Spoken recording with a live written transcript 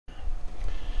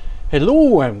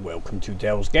Hello and welcome to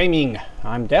Dell's Gaming.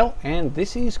 I'm Dell and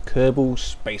this is Kerbal's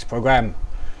space program,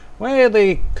 where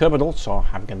the Kerbalots are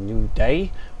having a new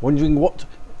day, wondering what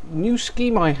new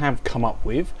scheme I have come up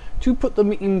with to put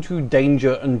them into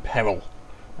danger and peril.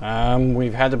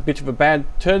 We've had a bit of a bad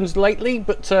turns lately,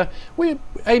 but we're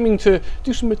aiming to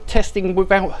do some testing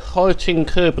without hurting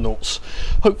Kerbalots,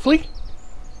 hopefully.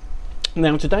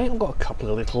 Now today I've got a couple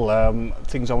of little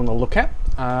things I want to look at.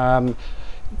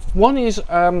 One is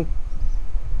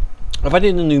I've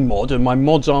added a new mod, and my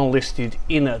mods are listed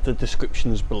in the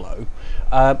descriptions below,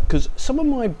 because some of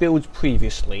my builds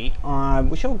previously,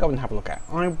 which I'll go and have a look at,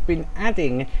 I've been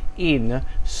adding in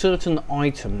certain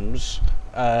items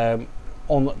on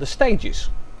the stages.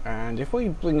 And if we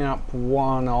bring up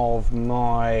one of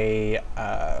my,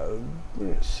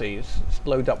 let's see, let's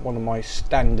load up one of my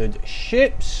standard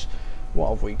ships. What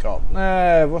have we got?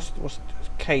 What's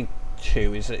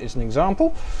K2 is an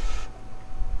example.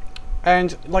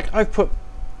 And like I've put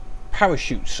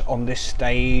parachutes on this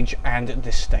stage and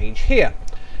this stage here.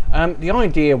 The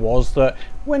idea was that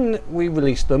when we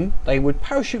released them, they would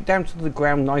parachute down to the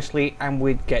ground nicely and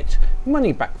we'd get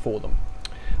money back for them.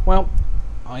 Well,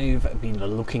 I've been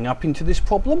looking up into this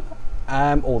problem,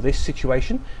 or this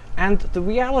situation, and the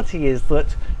reality is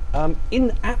that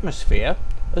in atmosphere,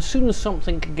 as soon as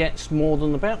something gets more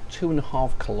than about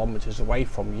 2.5 kilometers away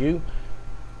from you,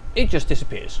 it just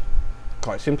disappears.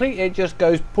 Quite simply, it just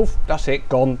goes poof, that's it,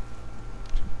 gone,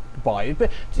 goodbye.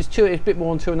 It's a bit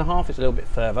more than 2.5, it's a little bit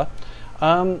further.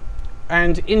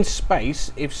 And in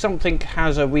space, if something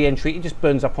has a re-entry, it just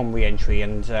burns up on re-entry,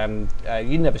 and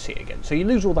you never see it again. So you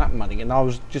lose all that money, and I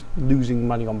was just losing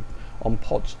money on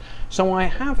pods. So I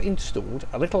have installed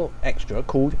a little extra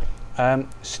called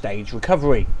Stage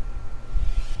Recovery.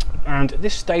 And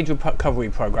this Stage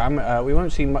Recovery program, we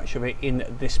won't see much of it in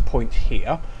this point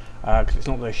here, because it's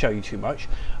not going to show you too much,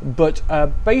 but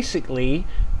basically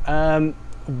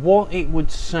what it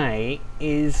would say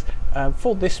is,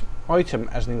 for this item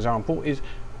as an example, is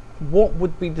what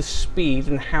would be the speed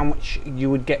and how much you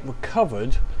would get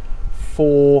recovered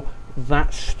for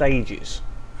that stages.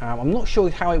 I'm not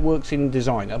sure how it works in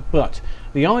Designer, but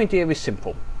the idea is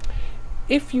simple.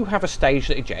 If you have a stage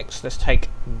that ejects, let's take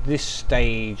this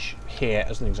stage here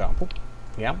as an example,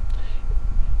 yeah.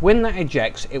 When that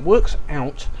ejects, it works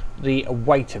out the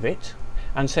weight of it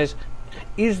and says,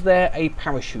 is there a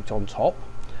parachute on top,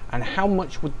 and how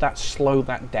much would that slow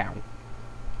that down?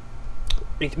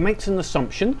 It makes an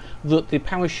assumption that the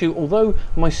parachute, although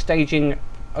my staging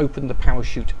opened the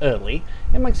parachute early,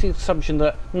 it makes the assumption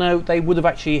that no, they would have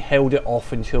actually held it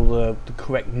off until the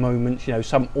correct moment, you know,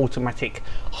 some automatic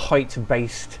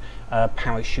height-based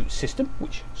parachute system,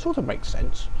 which sort of makes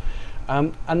sense.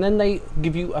 And then they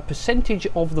give you a percentage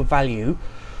of the value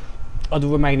of the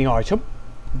remaining item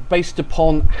based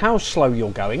upon how slow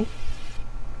you're going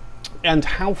and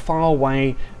how far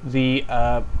away the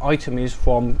item is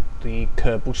from the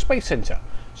Kerbal Space Center.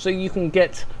 So you can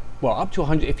get, well, up to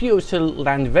 100. If you were to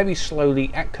land very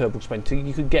slowly at Kerbal Space Center,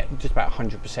 you could get just about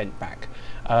 100% back.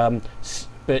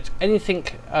 But anything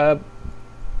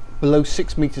below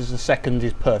 6 meters a second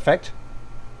is perfect.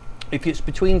 If it's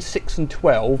between 6 and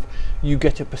 12, you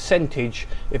get a percentage.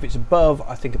 If it's above,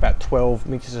 I think about 12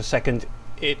 meters a second,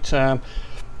 it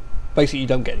basically you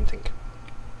don't get anything.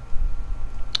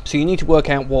 So you need to work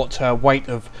out what weight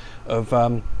of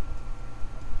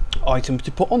items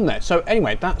to put on there. So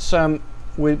anyway, that's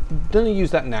we're going to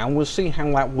use that now. We'll see how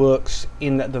that works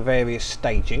in the various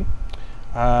staging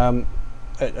at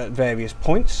various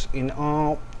points in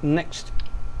our next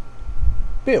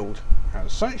build.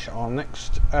 As such, our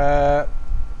next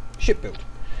ship build.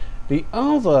 The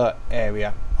other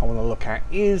area I want to look at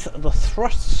is the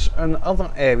thrusts and other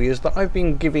areas that I've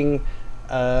been giving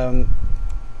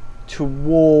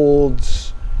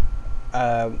towards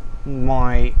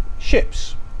my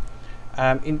ships,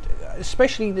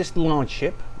 especially this large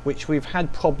ship, which we've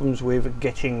had problems with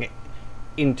getting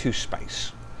into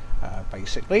space.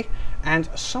 Basically, and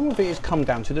some of it has come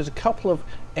down to, there's a couple of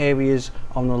areas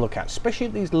I'm going to look at, especially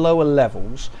at these lower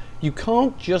levels. You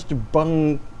can't just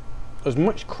bung as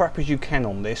much crap as you can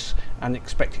on this and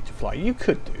expect it to fly. You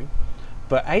could do,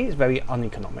 but A, it's very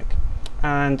uneconomic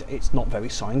and it's not very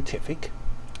scientific,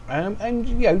 and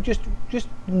you know, just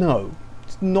no,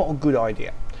 it's not a good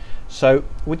idea. So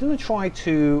we're going to try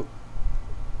to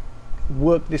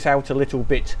work this out a little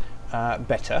bit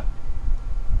better.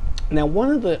 Now,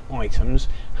 one of the items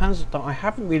that I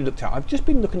haven't really looked at, I've just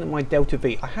been looking at my Delta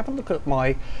V. I haven't looked at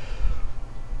my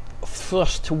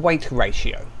thrust to weight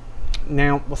ratio.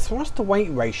 Now, the thrust to weight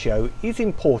ratio is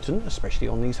important, especially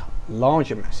on these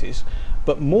larger masses,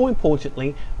 but more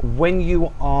importantly, when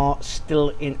you are still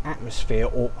in atmosphere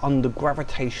or under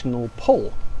gravitational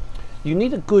pull. You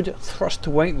need a good thrust to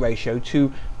weight ratio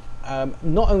to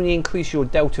not only increase your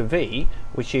delta V,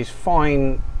 which is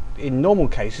fine in normal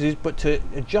cases, but to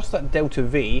adjust that delta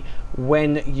V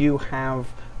when you have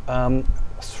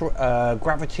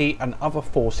gravity and other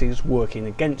forces working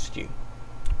against you.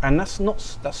 And that's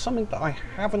something that I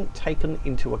haven't taken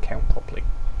into account properly.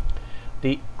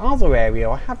 The other area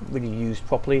I haven't really used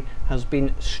properly has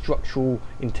been structural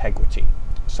integrity,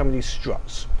 some of these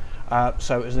struts.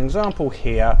 So as an example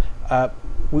here,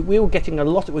 we're getting a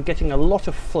lot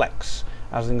of flex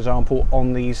as an example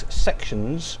on these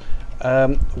sections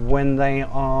when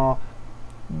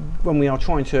we are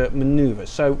trying to maneuver.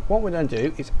 So what we're going to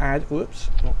do is add, whoops,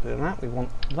 not doing that, we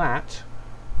want that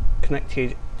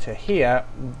connected to here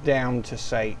down to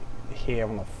say here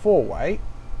on the four-way,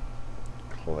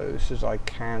 close as I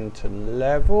can to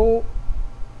level.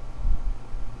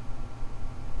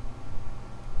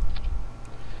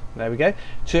 There we go,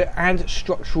 to add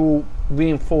structural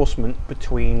reinforcement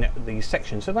between these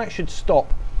sections. So that should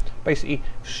stop, basically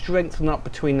strengthen up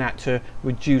between that to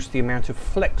reduce the amount of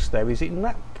flex there is in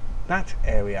that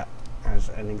area, as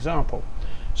an example.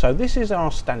 So this is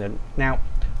our standard. Now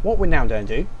what we're now going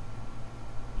to do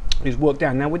is work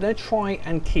down. Now we're going to try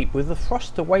and keep with the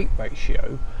thrust to weight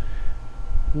ratio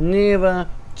nearer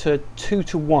to 2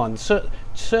 to 1.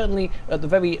 Certainly at the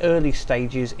very early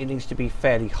stages it needs to be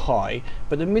fairly high,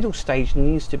 but the middle stage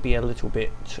needs to be a little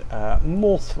bit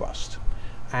more thrust.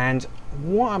 And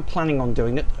what I'm planning on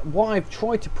doing, what I've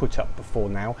tried to put up before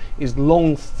now, is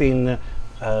long thin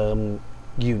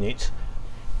unit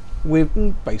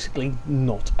with basically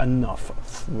not enough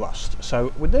thrust.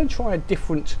 So we're going to try a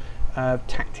different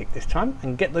tactic this time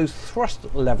and get those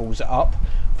thrust levels up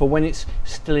for when it's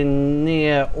still in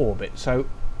near orbit. So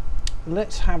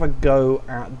let's have a go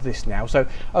at this now. So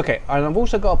okay, and I've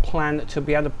also got a plan to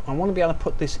be able to, I want to be able to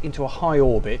put this into a high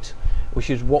orbit, which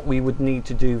is what we would need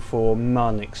to do for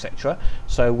MUN, etc.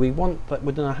 So we want that,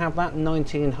 we're going to have that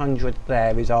 1900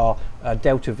 there is our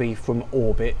delta V from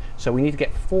orbit, so we need to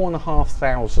get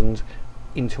 4,500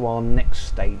 into our next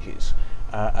stages.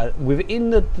 Within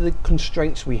the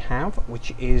constraints we have,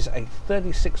 which is a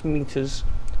 36 meters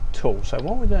tall. So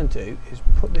what we're going to do is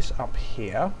put this up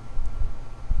here.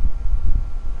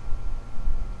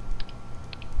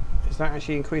 Is that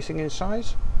actually increasing in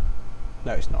size?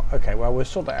 No, it's not. Okay, well, we'll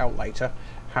sort that out later,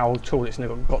 how tall it's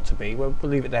got to be. We'll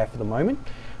leave it there for the moment.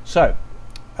 So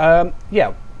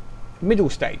yeah, middle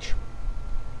stage.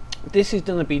 This is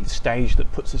going to be the stage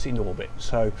that puts us in orbit.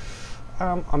 So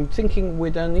I'm thinking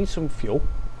we're going to need some fuel,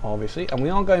 obviously, and we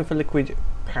are going for liquid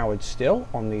powered still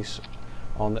on this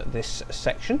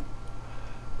section,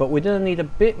 but we're going to need a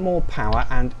bit more power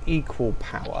and equal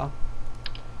power.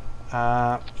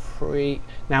 Now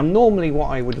normally what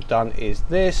I would have done is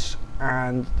this,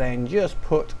 and then just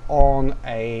put on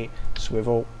a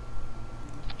swivel.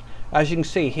 As you can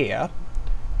see here,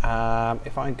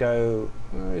 if I go,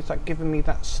 is that giving me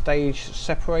that stage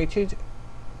separated?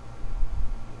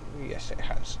 Yes, it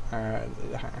has.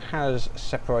 It has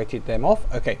separated them off.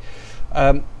 Okay.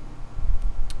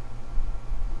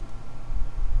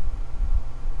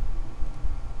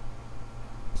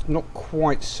 It's not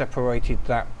quite separated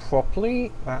that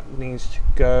properly. That needs to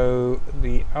go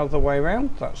the other way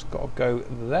around. That's got to go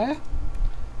there,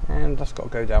 and that's got to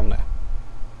go down there.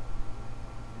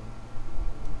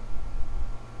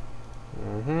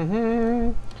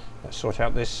 Let's sort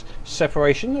out this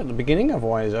separation at the beginning,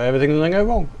 otherwise everything's going to go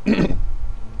wrong.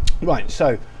 Right,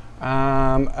 so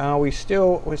we're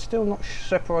still not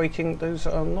separating. Those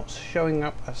are not showing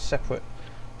up as separate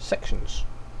sections,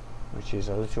 which is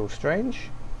a little strange.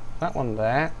 That one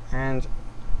there, and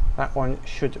that one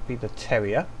should be the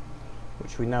Terrier,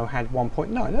 which we know had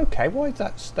 1.9. Okay, why is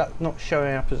that not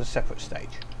showing up as a separate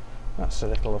stage? That's a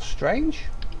little strange.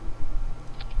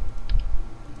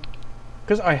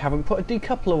 Because I haven't put a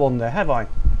decoupler on there, have I?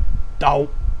 Oh.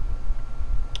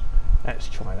 Let's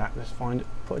try that. Let's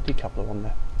put a decoupler on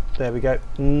there. There we go.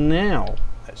 Now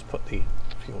let's put the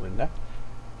fuel in there.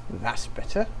 That's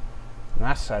better.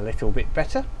 That's a little bit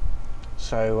better.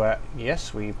 So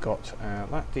yes, we've got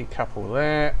that decouple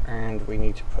there, and we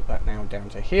need to put that now down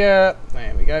to here.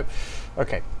 There we go.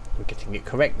 Okay, we're getting it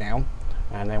correct now.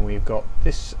 And then we've got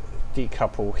this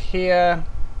decouple here.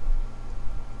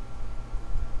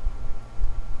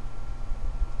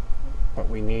 But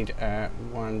we need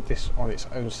this on its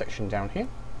own section down here.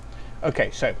 Okay,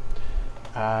 so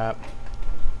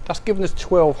that's given us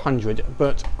 1200,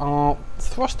 but our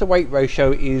thrust to weight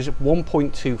ratio is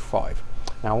 1.25.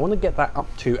 Now I want to get that up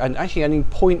to, and actually I need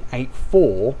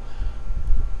 0.84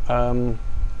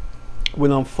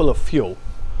 when I'm full of fuel,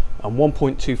 and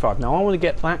 1.25. Now I want to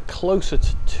get that closer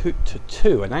to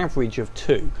 2, an average of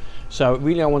 2. So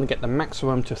really I want to get the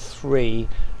maximum to 3,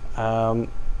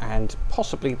 and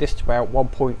possibly this to about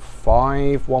 1.5,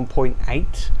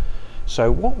 1.8.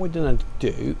 So what we're going to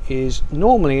do is,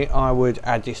 normally I would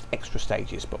add just extra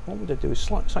stages, but what we're going to do is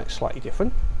slightly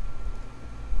different.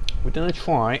 We're going to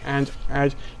try and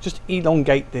just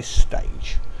elongate this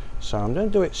stage. So I'm going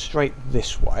to do it straight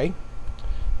this way.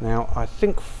 Now I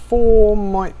think 4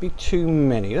 might be too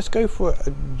many. Let's go for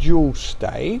a dual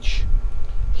stage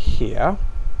here.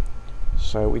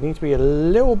 So we need to be a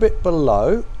little bit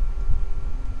below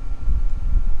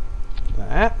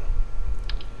that,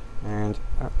 and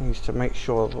that needs to make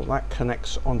sure that that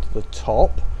connects onto the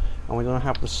top, and we're going to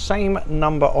have the same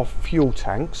number of fuel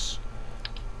tanks.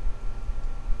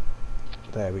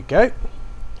 There we go.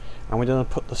 And we're going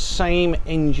to put the same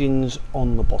engines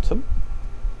on the bottom,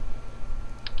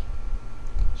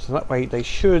 so that way they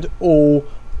should all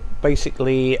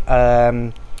basically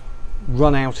run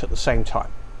out at the same time,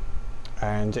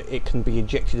 and it can be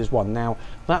ejected as one. Now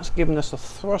that's given us a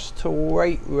thrust to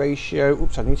weight ratio.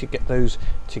 Oops, I need to get those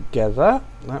together,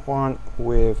 that one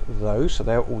with those, so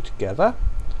they're all together.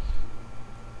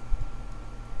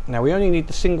 Now we only need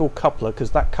the single coupler,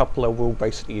 because that coupler will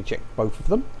basically eject both of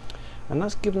them, and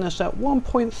that's given us at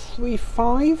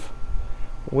 1.35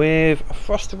 with a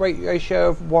thrust to weight ratio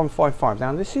of 155.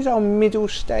 Now this is our middle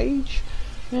stage.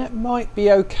 Yeah, it might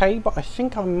be okay, but I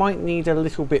think I might need a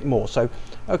little bit more. So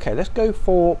okay, let's go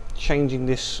for changing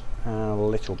this a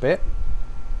little bit.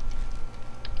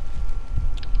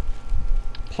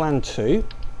 Plan 2.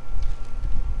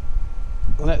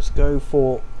 Let's go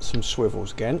for some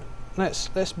swivels again. Let's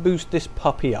boost this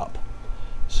puppy up.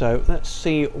 So let's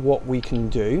see what we can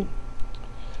do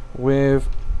with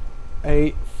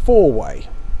a 4-way.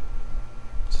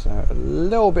 So a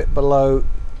little bit below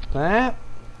there.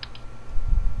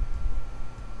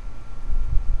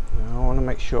 Now I want to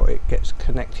make sure it gets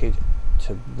connected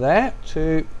to there.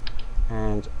 2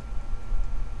 and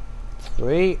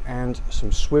 3, and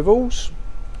some swivels.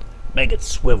 Make it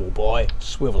swivel, boy.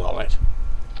 Swivel on it.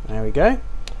 There we go.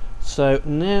 So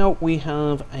now we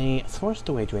have a thrust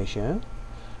to weight ratio.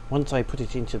 Once I put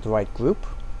it into the right group,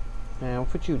 now I'll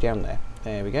put you down there.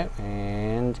 There we go,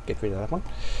 and get rid of that one.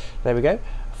 There we go.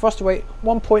 Thrust to weight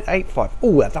 1.85.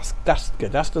 Oh, that's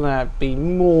good. That's gonna be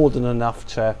more than enough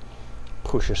to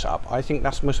push us up. I think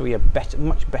that's must be a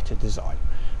much better design.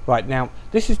 Right, now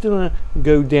this is gonna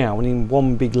go down in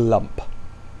one big lump.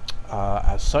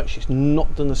 As such, it's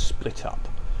not gonna split up.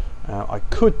 I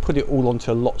could put it all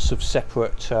onto lots of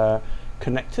separate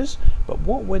connectors, but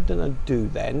what we're going to do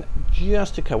then,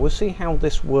 just to we'll see how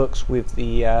this works with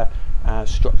the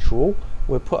structural.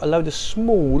 We'll put a load of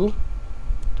small,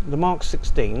 the Mark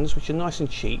 16s, which are nice and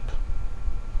cheap,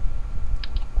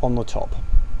 on the top,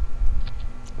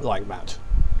 like that,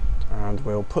 and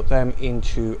we'll put them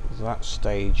into that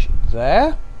stage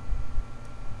there.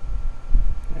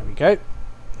 There we go.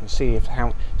 And see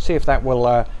if that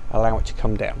will allow it to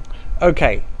come down.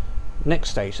 Okay,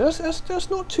 next stage. So that's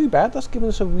not too bad. That's given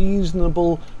us a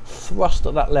reasonable thrust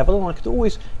at that level. And I could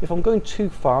always, if I'm going too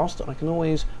fast, I can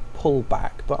always pull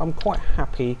back. But I'm quite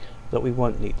happy that we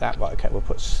won't need that. Right. Okay, we'll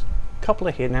put a couple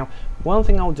of here now. One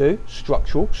thing I'll do,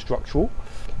 structural,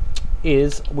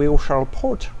 is we shall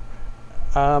put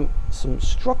some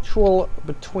structural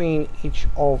between each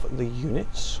of the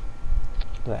units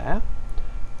there.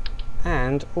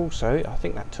 And also, I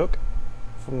think that took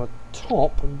from the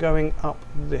top going up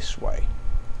this way.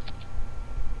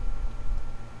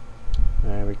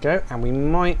 There we go. And we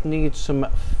might need some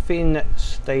fin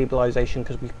stabilization,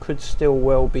 because we could still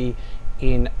well be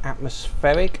in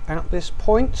atmospheric at this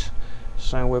point.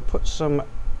 So we'll put some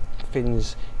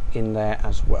fins in there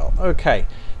as well. Okay,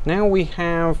 now we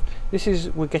have,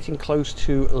 we're getting close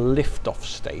to liftoff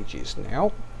stages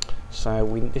now. So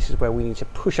this is where we need to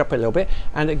push up a little bit,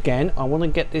 and again I want to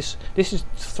get this is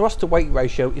thrust to weight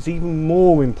ratio is even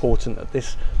more important at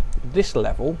this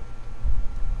level,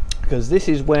 because this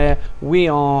is where we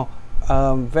are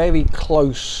very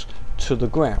close to the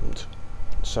ground.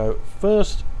 So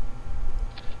first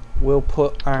we'll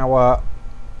put our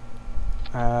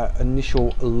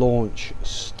initial launch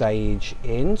stage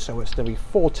in, so it's going to be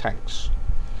 4 tanks,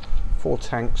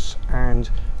 and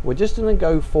we're just going to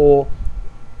go for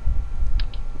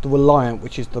the Reliant,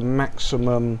 which is the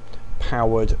maximum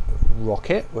powered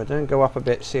rocket. We're going to go up a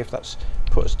bit, see if that's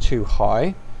put us too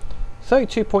high.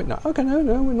 32.9. Okay,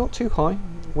 no, we're not too high.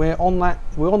 we're on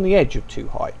the edge of too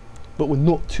high, but we're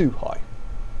not too high,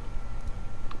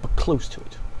 but close to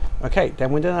it. Okay,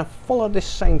 then we're going to follow this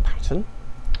same pattern.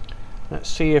 Let's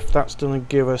see if that's going to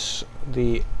give us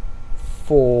the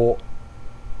 4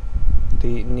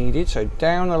 the needed. So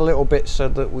down a little bit so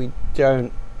that we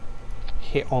don't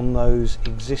hit on those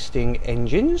existing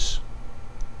engines.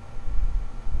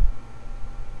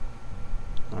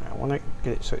 Right, I want to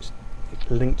get it so it's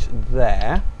linked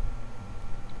there,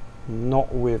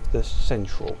 not with the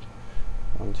central.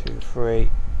 1, 2, 3,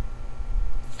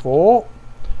 4.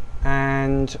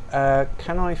 And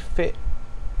can I fit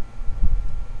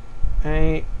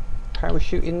a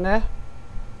parachute in there?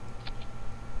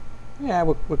 Yeah,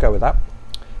 we'll go with that.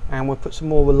 And we'll put some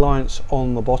more reliance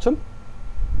on the bottom.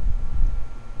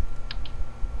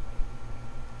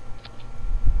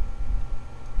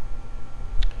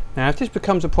 Now if this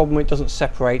becomes a problem, it doesn't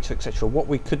separate, etc., what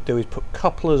we could do is put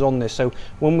couplers on this, so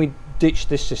when we ditch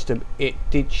this system, it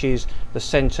ditches the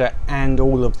center and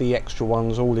all of the extra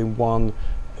ones all in one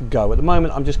go. At the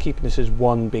moment I'm just keeping this as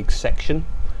one big section.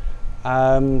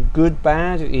 Good,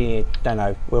 bad, yeah, don't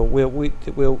know.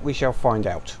 We shall find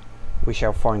out. We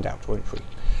shall find out, won't we?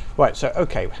 Right, so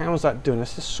okay, how's that doing?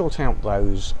 Let's just sort out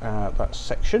those that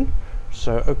section.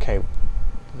 So okay,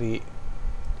 the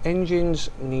engines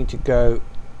need to go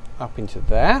up into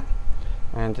there,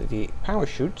 and the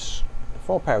parachutes, the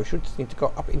 4 parachutes, need to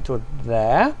go up into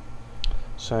there.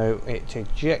 So it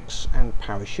ejects and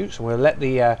parachutes. So we'll let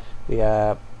the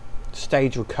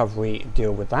stage recovery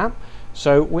deal with that.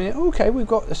 So we're okay. We've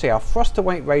got, let's see, our thrust to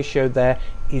weight ratio there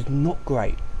is not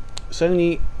great. It's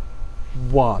only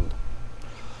 1.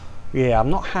 Yeah, I'm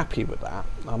not happy with that.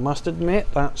 I must admit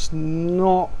that's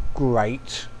not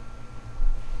great.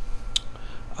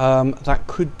 That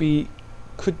could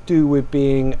do with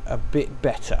being a bit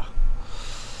better.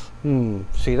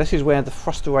 See, this is where the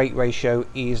thrust to weight ratio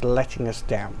is letting us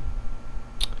down.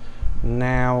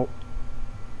 Now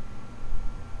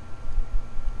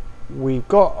we've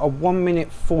got a 1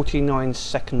 minute 49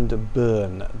 second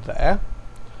burn there,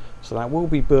 so that will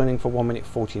be burning for 1 minute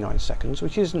 49 seconds,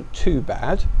 which isn't too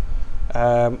bad,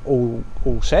 all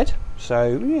said.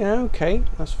 So yeah, okay,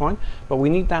 that's fine, but we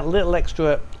need that little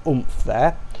extra oomph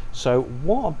there. So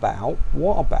what about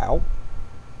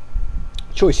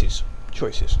choices?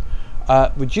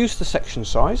 Reduce the section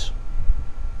size,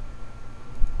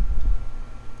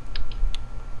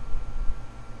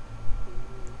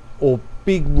 or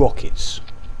big rockets.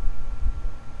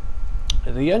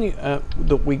 The only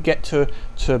that we get to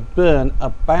burn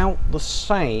about the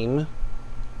same.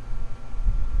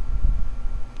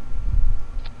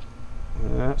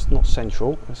 That's not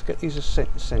central. Let's get these as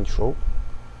central.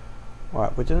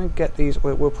 Right, we're going to get these.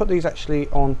 We'll put these actually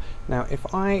on now.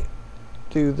 If I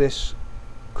do this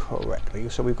correctly,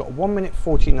 so we've got 1 minute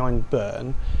 49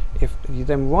 burn. If you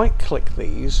then right click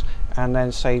these and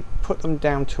then say put them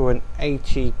down to an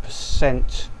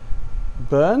 80%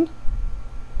 burn,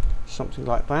 something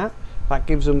like that, that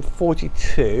gives them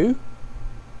 52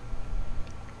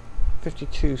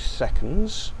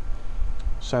 seconds.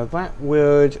 So that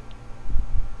would,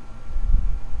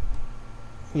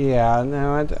 yeah,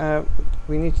 no,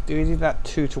 we need to do that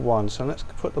 2 to 1, so let's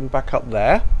put them back up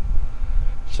there.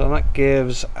 So that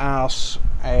gives us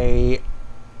a,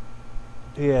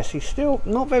 yes, he's still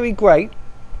not very great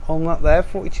on that there,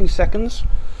 42 seconds.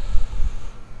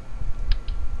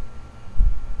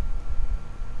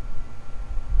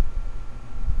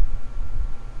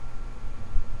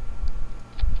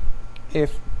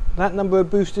 If that number of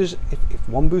boosters, if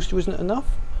one booster isn't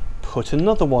enough, put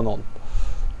another one on.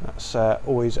 That's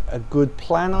always a good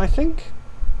plan, I think.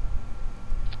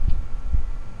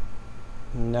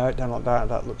 No, don't like that.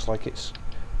 That looks like it's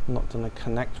not going to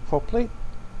connect properly.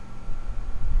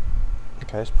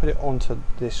 Okay, let's put it onto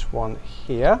this one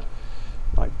here,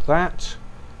 like that.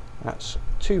 That's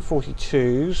 2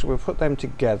 42s. We'll put them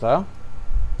together.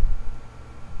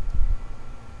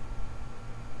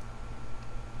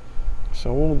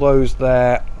 So all those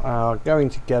there are going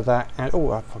together, and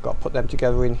oh, I forgot to put them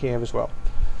together in here as well.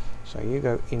 So you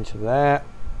go into there,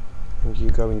 and you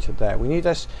go into there. We need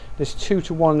this 2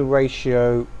 to 1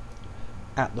 ratio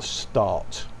at the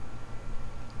start.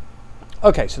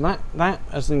 Okay, so that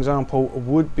as an example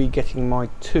would be getting my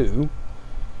 2,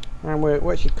 and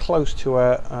we're actually close to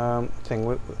a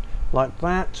thing. Like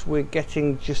that, we're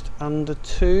getting just under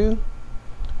 2.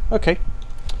 Okay,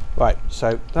 right,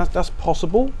 so that's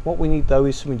possible. What we need though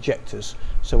is some ejectors,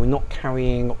 so we're not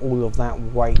carrying all of that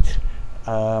weight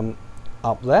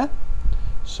up there.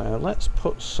 So let's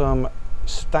put some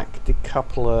stack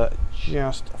decoupler,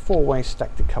 just a 4-way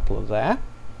stack decoupler there.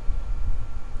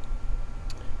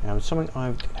 Now something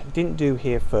I didn't do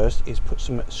here first is put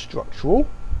some structure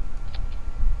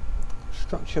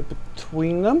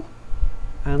between them,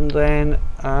 and then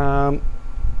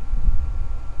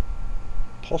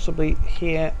possibly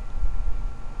here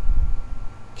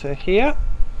to here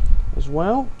as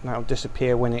well. That'll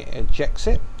disappear when it ejects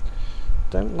it.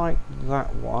 Don't like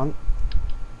that one.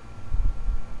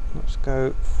 Let's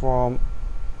go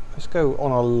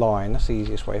on a line. That's the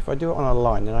easiest way. If I do it on a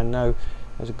line, then I know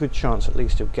there's a good chance at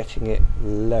least of getting it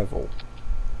level.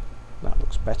 That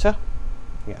looks better.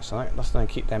 Yeah, so that's going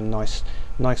to keep them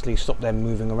nicely, stop them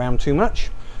moving around too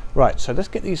much. Right, so let's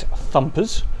get these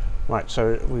thumpers. Right,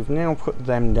 so we've now put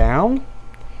them down,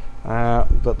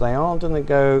 but they are going to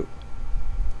go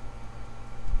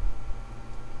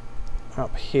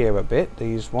up here a bit,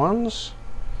 these ones,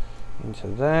 into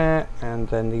there, and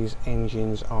then these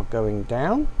engines are going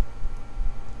down,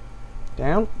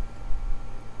 down,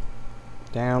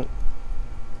 down.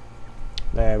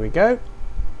 There we go.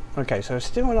 Okay, so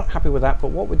still not happy with that, but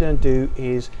what we're going to do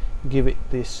is give it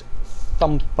this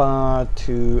thumper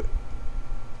to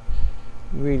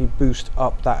really boost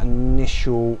up that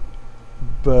initial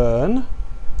burn.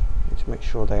 Need to make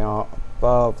sure they are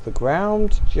above the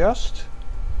ground just.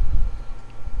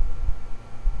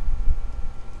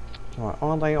 Right,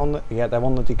 are they on the, yeah, they're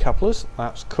on the decouplers.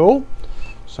 That's cool.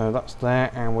 So that's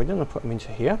there, and we're going to put them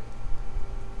into here.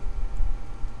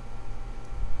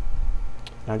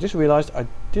 Now I just realised,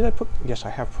 yes,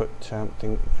 I have put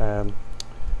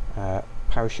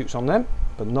parachutes on them,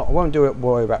 but not. I won't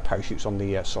worry about parachutes on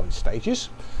the solid stages.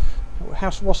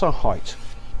 What's our height?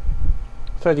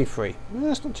 33. Well,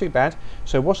 that's not too bad.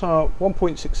 So what's our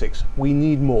 1.66? We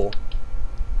need more.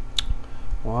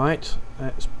 Right,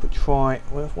 let's try.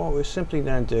 Well, what we're simply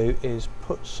going to do is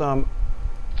put some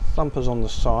thumpers on the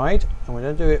side, and we're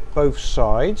going to do it both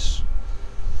sides.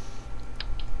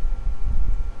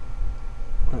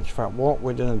 In fact, what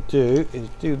we're going to do is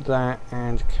do that,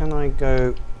 and can I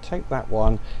go take that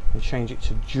one and change it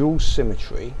to dual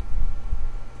symmetry?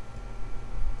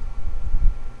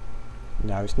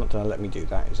 No, it's not going to let me do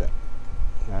that, is it?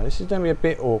 Now this is going to be a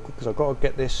bit awkward because I've got to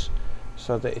get this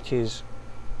so that it is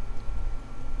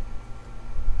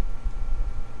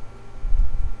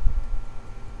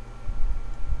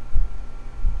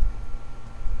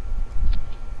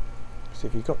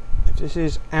if this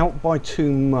is out by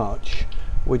too much,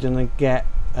 we're going to get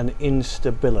an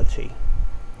instability.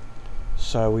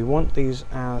 So we want these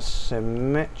as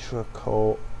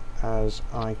symmetrical as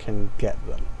I can get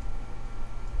them.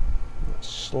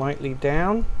 Slightly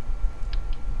down.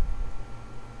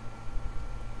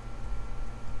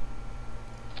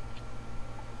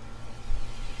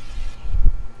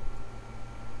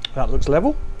 That looks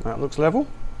level. That looks level.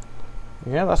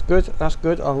 Yeah, that's good. That's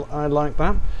good. I like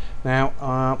that.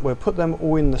 Now we'll put them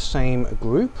all in the same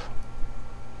group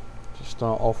to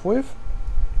start off with.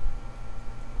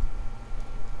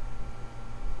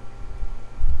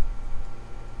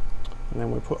 And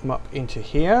then we'll put them up into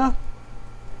here.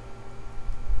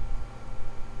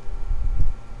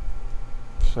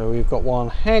 So we've got one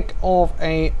heck of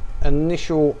a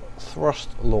initial thrust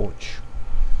launch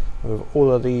with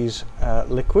all of these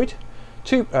liquid.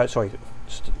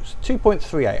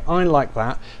 2.38. I like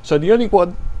that. So the only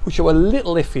one which are a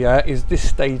little iffier is this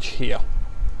stage here.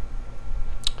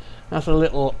 That's a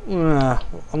little.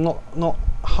 I'm not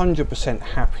 100%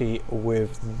 happy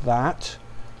with that,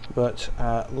 but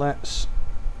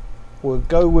we'll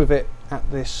go with it at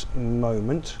this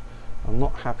moment. I'm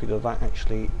not happy that that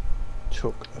actually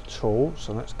took at all.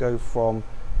 So let's go from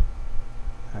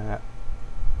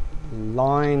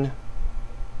line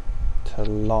to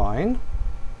line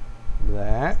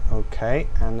there. Okay,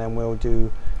 and then we'll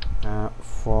do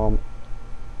from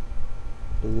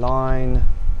line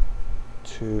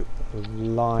to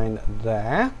line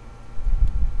there.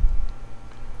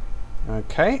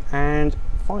 Okay, and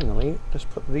finally let's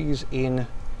put these in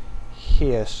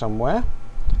here somewhere,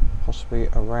 possibly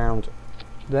around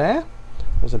there.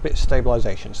 There's a bit of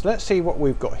stabilization. So let's see what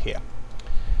we've got here.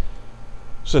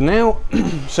 So now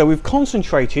so we've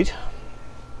concentrated.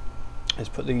 Let's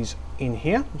put these in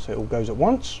here so it all goes at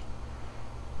once.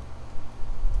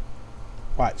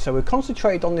 Right, so we've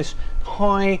concentrated on this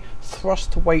high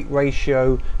thrust to weight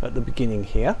ratio at the beginning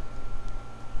here,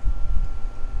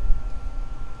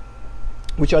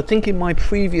 which I think in my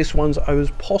previous ones I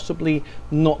was possibly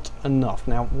not enough.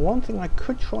 Now one thing I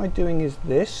could try doing is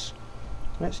this.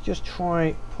 Let's just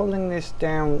try pulling this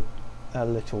down a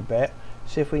little bit,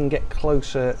 see if we can get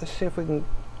closer. Let's see if we can,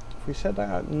 if we set that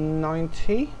at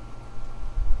 90,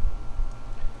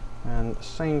 and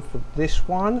same for this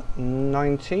one,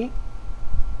 90.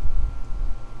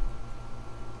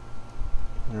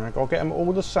 I've got to get them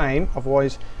all the same,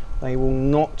 otherwise they will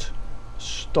not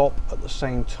stop at the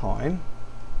same time.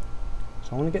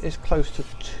 So I want to get this close to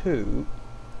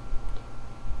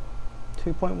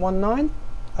 2.19.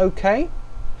 Okay,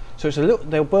 so it's a little,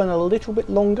 they'll burn a little bit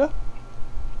longer,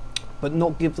 but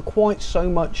not give the quite so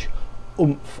much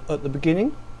oomph at the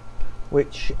beginning,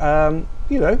 which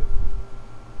you know,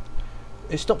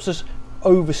 it stops us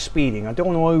overspeeding. I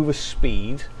don't want to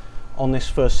overspeed on this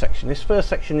first section. This first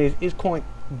section is quite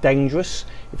dangerous.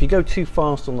 If you go too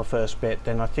fast on the first bit,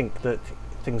 then I think that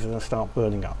things are going to start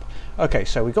burning up. Okay,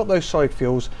 so we've got those solid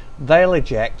fuels. They'll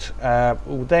eject.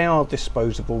 They are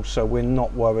disposable, so we're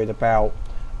not worried about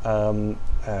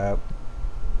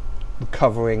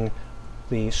recovering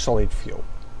the solid fuel.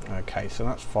 Okay, so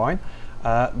that's fine.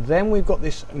 Then we've got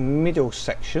this middle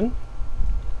section,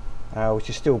 which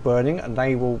is still burning, and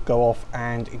they will go off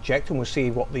and eject, and we'll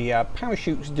see what the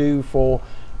parachutes do for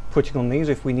putting on these,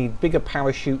 if we need bigger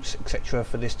parachutes, etc.,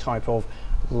 for this type of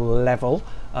level.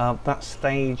 That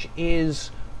stage is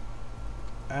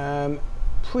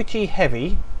pretty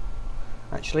heavy,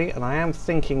 actually, and I am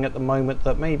thinking at the moment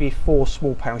that maybe 4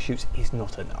 small parachutes is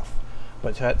not enough,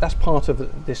 but that's part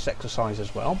of this exercise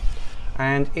as well.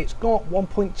 And it's got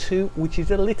 1.2, which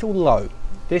is a little low.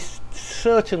 This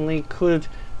certainly could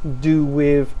do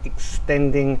with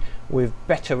extending with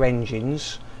better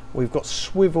engines. We've got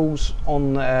swivels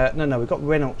on there. No, we've got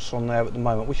Renaults on there at the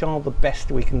moment, which are the best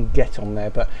we can get on there,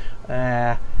 but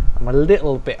I'm a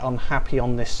little bit unhappy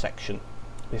on this section,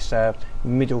 this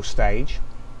middle stage,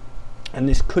 and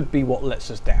this could be what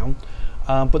lets us down.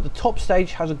 But the top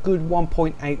stage has a good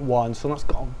 1.81, so that's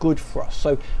got a good thrust.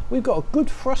 So we've got a good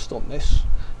thrust on this.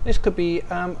 This could be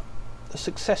a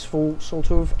successful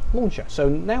sort of launcher. So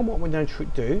now what we're going to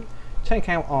do, take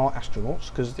out our astronauts,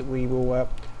 because we will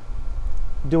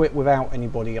do it without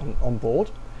anybody on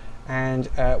board, and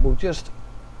we'll just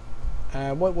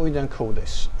what are we going to call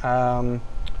this? Yeah,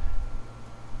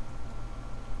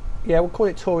 we'll call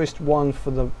it Tourist 1 for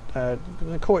the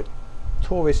we'll call it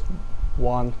Tourist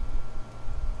 1.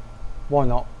 Why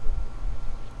not?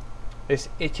 Its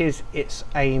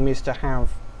aim is to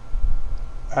have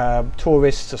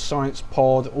tourists, a science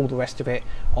pod, all the rest of it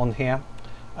on here.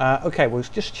 Okay, we'll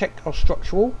just check our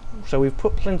structural. So we've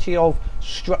put plenty of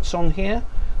struts on here.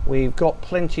 We've got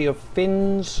plenty of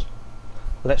fins.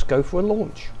 Let's go for a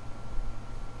launch.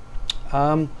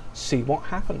 See what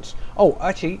happens. Oh,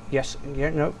 actually, yes, yeah,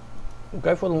 no. We'll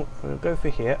go for a launch. We'll go for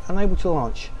here. Unable to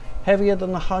launch. Heavier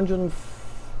than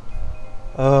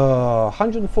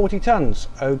 140 tons.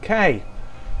 Okay,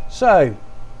 so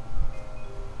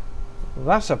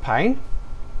that's a pain.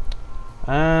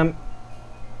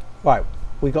 Right,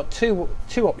 we've got two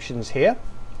options here.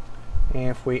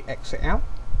 If we exit out,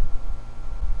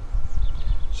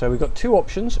 so we've got 2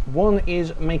 options. One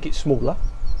is make it smaller.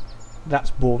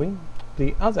 That's boring.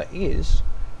 The other is,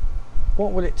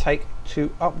 what will it take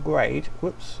to upgrade?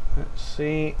 Whoops. Let's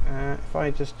see if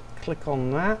I just click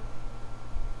on that.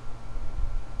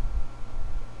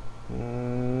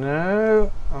 No,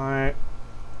 I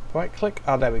right click.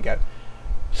 Oh, there we go.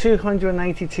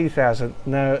 282,000.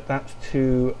 No, that's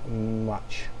too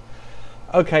much.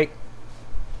 Okay,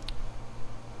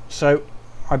 so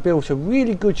I built a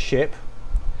really good ship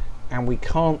and we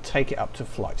can't take it up to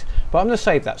flight, but I'm going to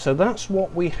save that. So that's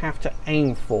what we have to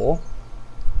aim for,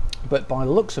 but by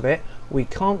the looks of it we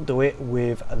can't do it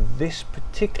with this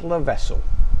particular vessel,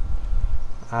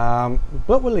 but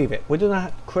we'll leave it. We're going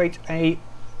to create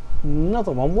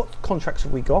another one. What contracts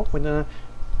have we got? We're going to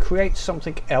create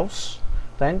something else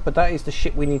then, but that is the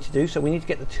ship we need to do. So we need to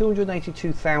get the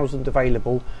 282,000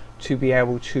 available to be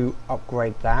able to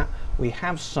upgrade that. We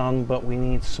have some, but we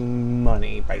need some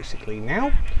money basically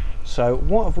now. So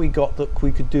what have we got that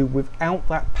we could do without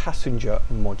that passenger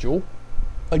module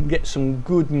and get some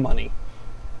good money?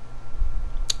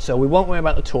 So we won't worry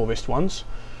about the tourist ones.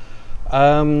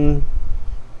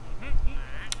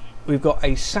 We've got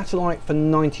a satellite for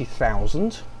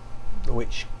 90,000,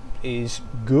 which is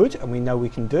good and we know we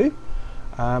can do.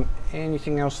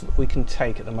 Anything else that we can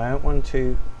take at the moment? 1,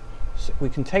 2, we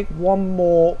can take one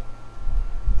more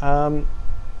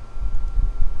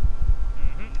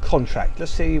contract.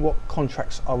 Let's see what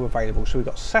contracts are available. So we've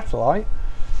got satellite,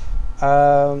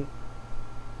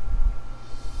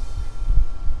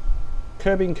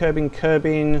 curbing.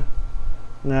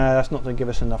 No, that's not going to give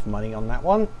us enough money on that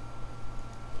one.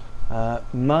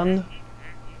 MUN.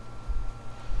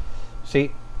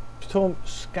 See,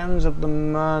 scans of the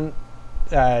MUN.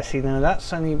 See, now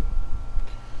that's only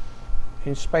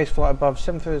in space flight above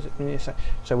 730 minutes.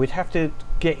 So we'd have to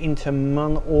get into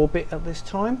MUN orbit at this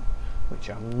time, which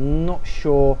I'm not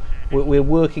sure we're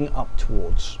working up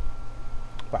towards.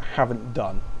 but haven't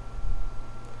done.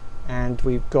 And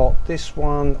we've got this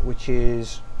one, which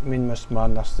is Minmus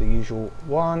Mun, that's the usual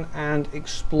one, and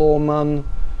Explore Mun,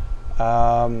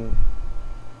 and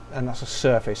that's a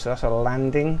surface, so that's a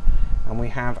landing. And we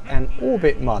have an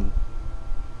Orbit Mun.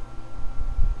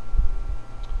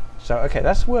 So okay,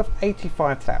 that's worth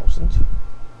 85,000.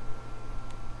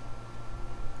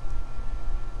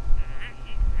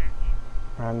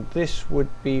 And this would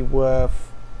be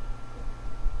worth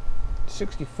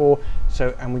 64.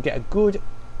 So, and we get a good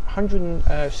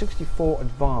 164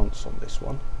 advance on this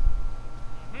one.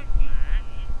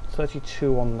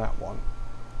 32 on that one.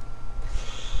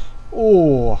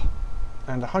 Oh,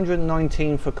 and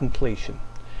 119 for completion.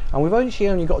 And we've actually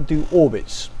only got to do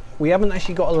orbits. We haven't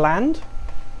actually got to land.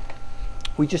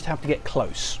 We just have to get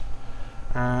close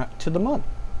to the Mun.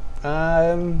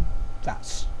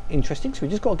 That's interesting. So we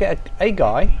just got to get a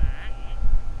guy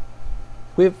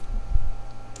with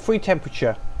 3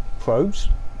 temperature probes,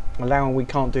 allowing we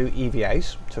can't do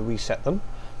EVAs to reset them.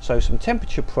 So some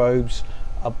temperature probes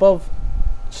above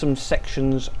some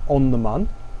sections on the Mun,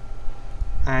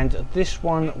 and this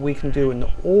one we can do an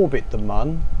orbit the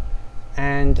Mun,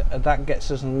 and that gets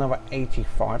us another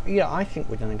 85. Yeah, I think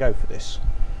we're going to go for this.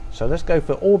 So let's go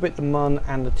for orbit the Mun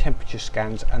and the temperature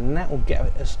scans, and that will get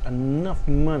us enough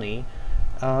money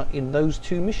in those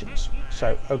 2 missions.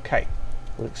 So okay,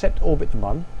 we'll accept orbit the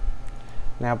Mun.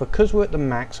 Now because we're at the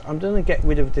max, I'm going to get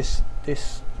rid of this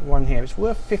one here. It's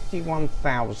worth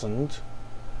 51,000.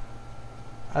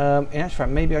 In actual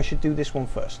fact, maybe I should do this one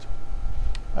first.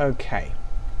 Okay,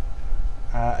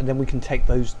 and then we can take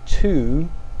those 2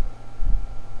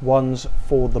 ones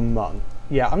for the Mun.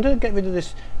 Yeah, I'm going to get rid of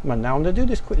this Mun. Now I'm going to do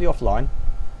this quickly offline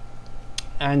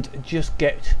and just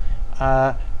get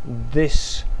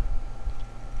this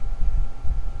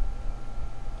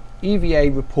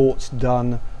EVA reports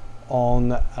done on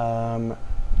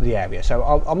the area.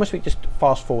 So I must be just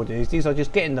fast forwarding these are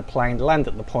just get in the plane, land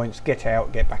at the points, get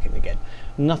out, get back in again.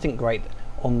 Nothing great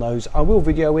on those. I will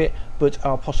video it, but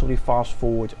I'll possibly fast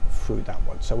forward through that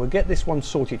one. So we'll get this one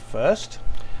sorted first.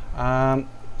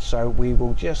 So we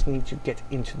will just need to get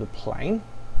into the plane.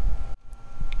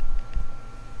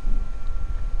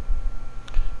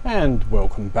 And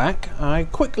welcome back. I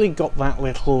quickly got that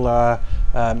little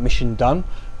mission done.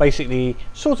 Basically,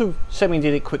 sort of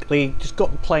semi-did it quickly, just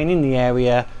got the plane in the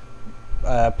area,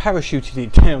 parachuted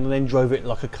it down and then drove it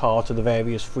like a car to the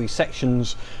various 3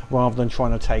 sections rather than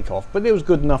trying to take off. But it was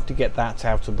good enough to get that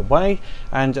out of the way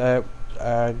and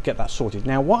get that sorted.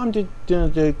 Now what I'm going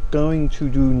to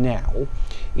do now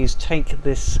is take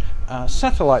this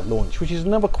satellite launch, which is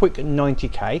another quick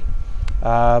 90k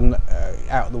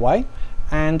out of the way,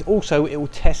 and also it will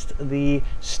test the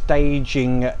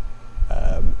staging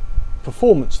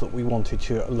performance that we wanted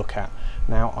to look at.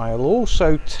 Now I'll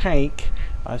also take,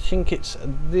 I think it's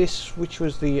this, which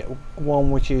was the one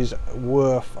which is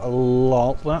worth a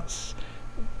lot. That's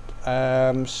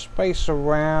space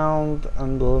around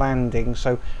and landing.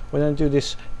 So we're going to do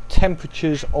this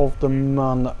temperatures of the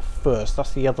Mun first.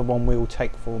 That's the other one we will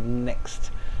take for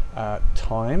next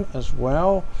time as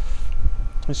well.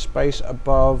 Space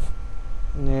above,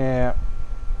 yeah.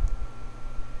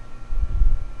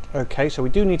 Okay, so we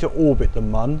do need to orbit the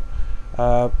Mun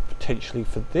potentially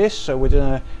for this, so we're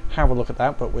going to have a look at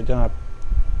that, but we're going to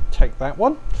take that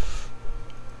one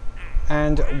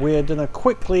and we're going to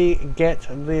quickly get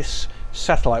this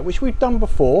satellite, which we've done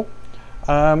before,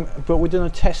 but we're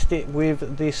going to test it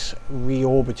with this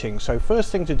reorbiting. So first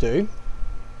thing to do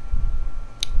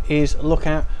is look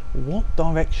at what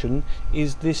direction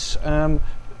is this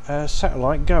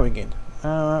satellite going in.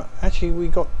 Actually, we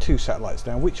got 2 satellites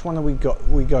now. Which one are we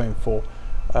going for?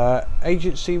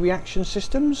 Agency reaction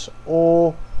systems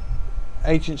or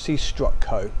agency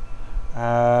Strucco?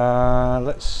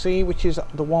 Let's see which is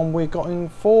the one we're going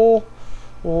for.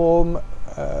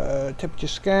 Temperature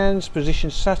scans,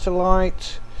 position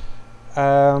satellite,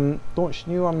 launch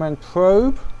new unmanned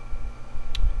probe.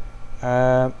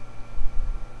 The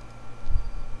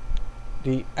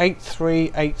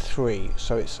 8383.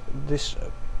 So it's this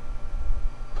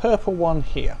purple one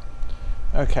here.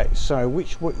 Okay, so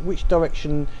which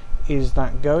direction is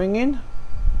that going in?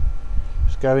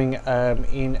 It's going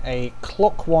in a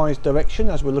clockwise direction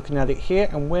as we're looking at it here.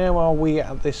 And where are we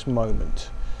at this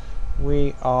moment?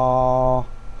 We are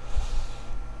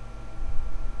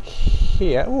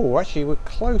here. Oh, actually we're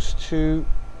close to,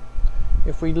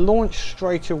 if we launch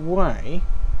straight away,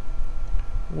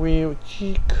 we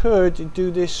could do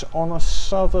this on a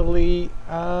southerly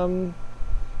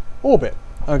orbit.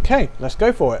 Okay, let's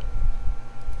go for it.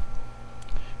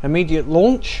 Immediate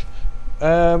launch.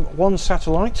 1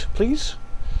 satellite, please.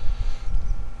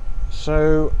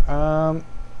 So can't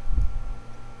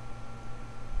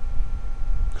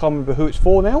remember who it's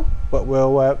for now, but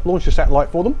we'll launch a satellite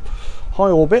for them.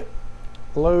 High orbit,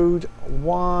 load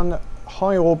one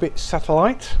high orbit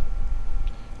satellite.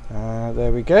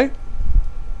 There we go.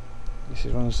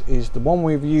 This is the one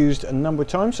we've used a number of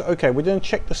times. So, okay, we're going to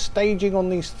check the staging on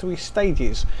these 3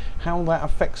 stages, how that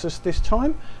affects us this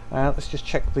time. Let's just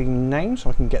check the name so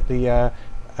I can get the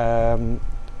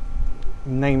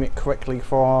name it correctly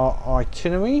for our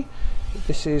itinerary.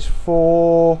 This is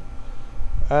for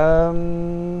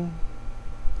doesn't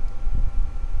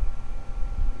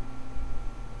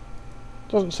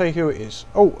say who it is.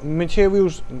 Oh,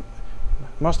 materials,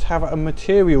 must have a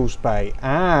materials bay.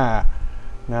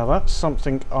 Now that's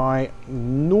something I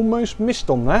almost missed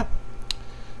on that.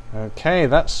 Okay,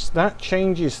 that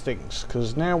changes things,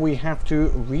 because now we have to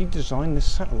redesign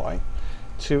this satellite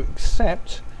to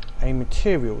accept a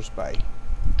materials bay.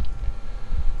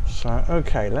 So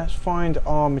okay, let's find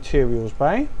our materials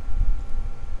bay,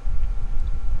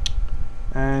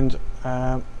 and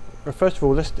first of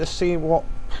all let's see what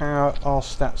power our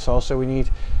stats are. So we need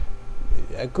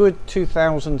a good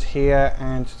 2000 here,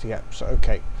 and yeah, so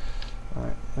okay.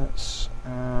 Right, let's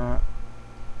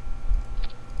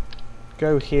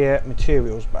go here,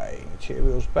 materials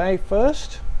bay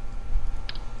first.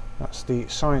 That's the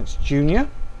Science Junior.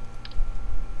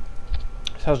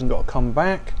 It hasn't got to come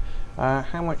back.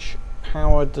 How much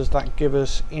power does that give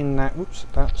us in that? Whoops,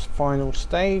 that's final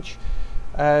stage.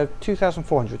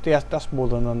 2400. Yeah, that's more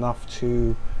than enough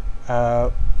to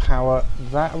power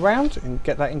that around and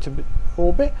get that into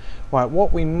orbit. Right,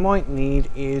 what we might need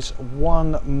is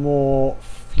one more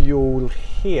fuel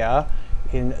here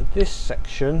in this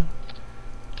section,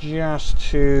 just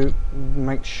to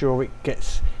make sure it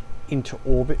gets into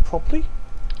orbit properly.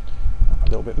 A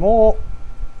little bit more.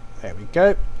 There we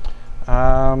go.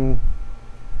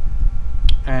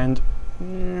 And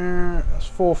that's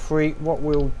 4 free. What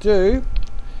we'll do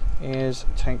is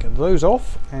take those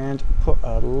off and put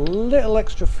a little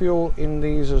extra fuel in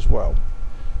these as well,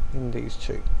 in these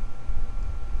 2.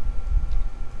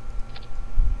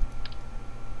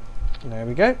 There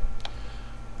we go.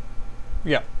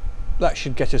 Yeah, that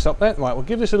should get us up there. Right, we'll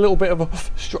give this a little bit of a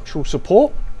structural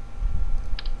support,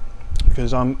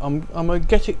 because I'm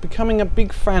becoming a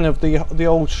big fan of the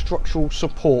old structural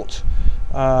support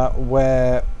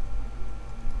where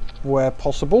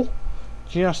possible,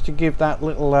 just to give that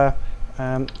little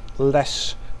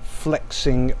less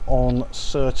flexing on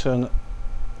certain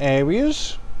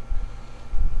areas.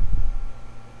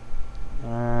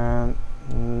 No.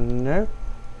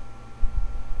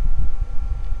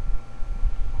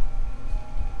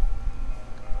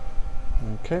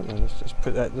 Okay, well, let's just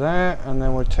put that there, and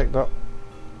then we'll take that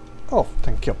off.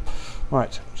 Thank you.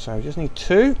 Right, so we just need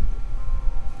 2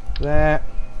 there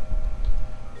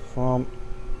from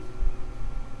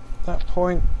that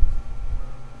point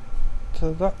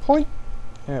to that point.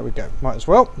 There we go. Might as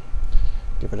well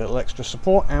give it a little extra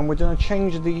support, and we're going to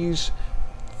change these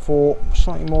for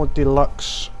slightly more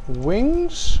deluxe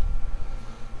wings.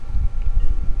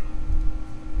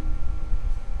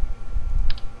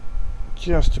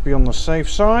 Just to be on the safe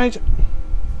side.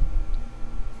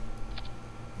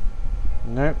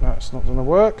 Nope, that's not going to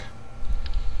work.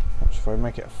 Let's try and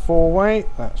make it a 4-way.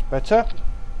 That's better.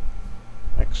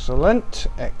 Excellent,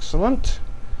 excellent.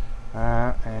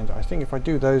 And I think if I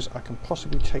do those, I can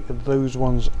possibly take those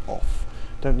ones off.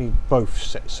 Don't need both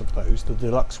sets of those. The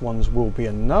deluxe ones will be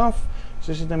enough. So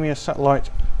this is going to be a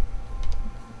satellite.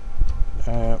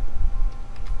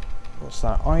 What's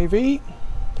that? IV.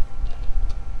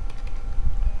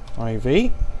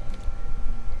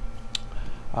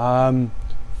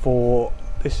 For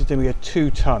this is going to be a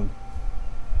 2-ton.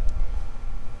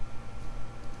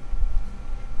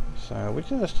 So we're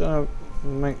just going to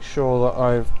make sure that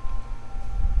I've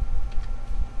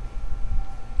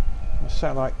a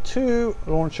satellite 2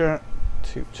 launcher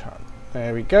 2-ton.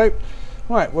 There we go.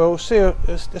 Right, well,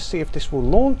 let's see if this will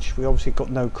launch. We obviously got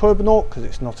no Kerbal because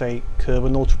it's not a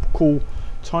Kerbal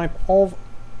type of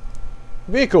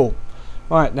vehicle.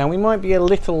 Right, now we might be a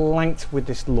little late with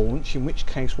this launch, in which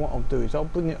case what I'll do is I'll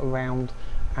bring it around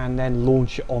and then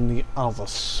launch it on the other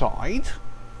side.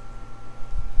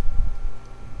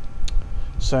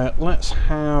 So let's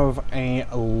have a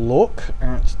look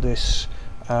at this,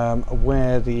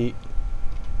 where the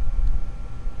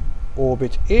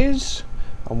orbit is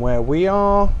and where we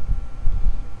are.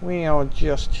 We are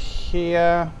just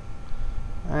here,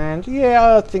 and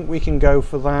yeah, I think we can go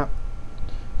for that.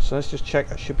 So let's just check.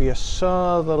 That should be a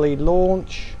southerly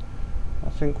launch. I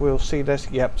think we'll see this.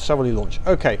 Yep, southerly launch.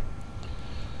 Okay,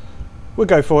 we'll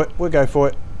go for it. We'll go for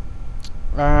it.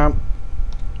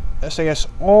 SAS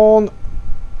on,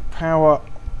 power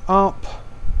up,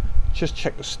 just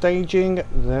check the staging,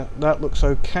 that looks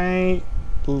okay,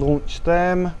 launch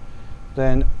them,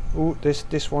 then ooh,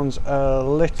 this one's a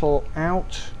little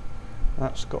out,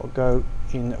 that's got to go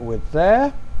in with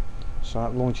there, so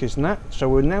that launches that. So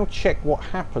we'll now check what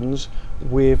happens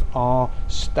with our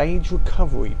stage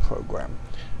recovery program,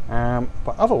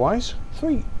 but otherwise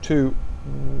 3, 2,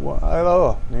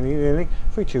 1, nearly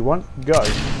 3, 2, 1, go.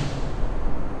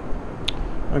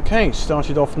 Okay,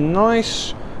 started off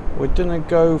nice. We're gonna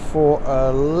go for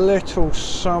a little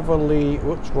southerly,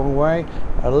 whoops, wrong way,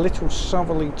 a little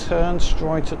southerly turn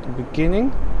straight at the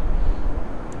beginning.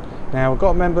 Now we've got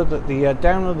to remember that the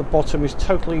down at the bottom is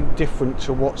totally different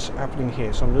to what's happening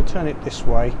here, so I'm going to turn it this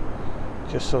way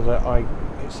just so that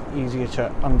it's easier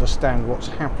to understand what's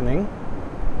happening.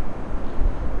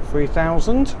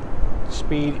 3000,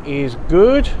 speed is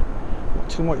good, not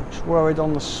too much worried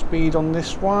on the speed on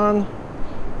this one.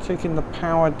 Taking the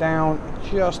power down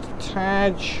just a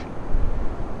tad.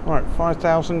 Right,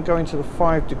 5000 going to the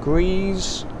 5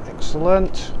 degrees,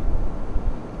 excellent.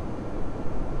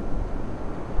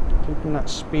 Keeping that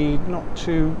speed not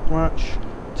too much.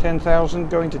 10,000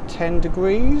 going to 10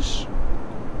 degrees.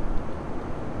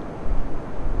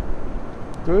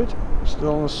 Good,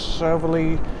 still on a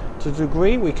southerly to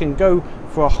degree. We can go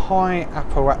for a high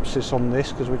apoapsis on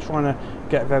this because we're trying to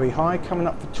get very high, coming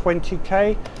up for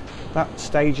 20k. That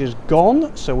stage is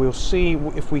gone, so we'll see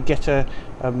if we get a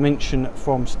mention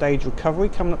from stage recovery.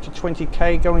 Coming up to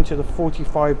 20k, going to the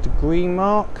 45 degree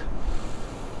mark.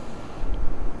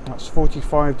 That's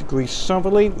 45 degrees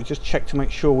southerly. We just check to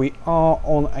make sure we are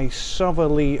on a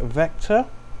southerly vector.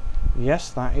 Yes,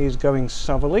 that is going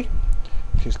southerly,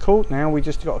 which is cool. Now we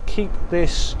just got to keep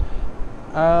this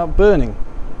burning.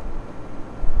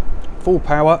 Full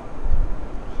power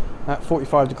at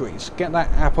 45 degrees. Get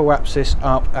that apoapsis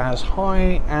up as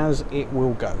high as it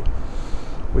will go.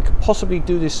 We could possibly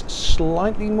do this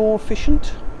slightly more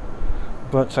efficient,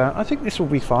 but I think this will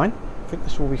be fine.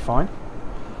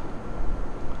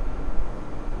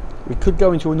 We could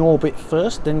go into an orbit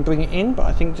first, then bring it in, but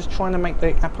I think just trying to make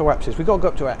the apoapsis, we've got to go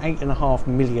up to 8.5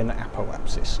 million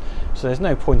apoapsis, so there's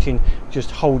no point in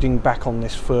just holding back on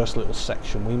this first little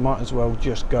section. We might as well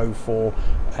just go for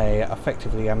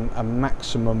effectively a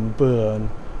maximum burn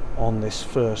on this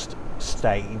first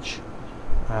stage,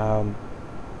 and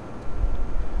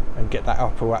get that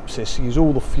apoapsis, use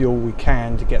all the fuel we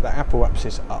can to get that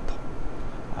apoapsis up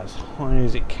as high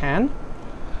as it can,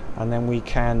 and then we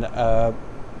can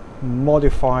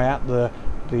modify at the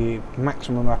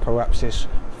maximum apoapsis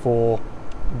for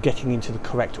getting into the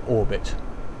correct orbit,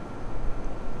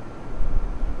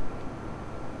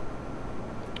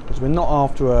 because we're not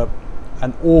after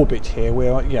an orbit here. We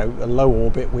are, a low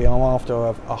orbit. We are after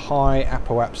a high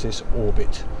apoapsis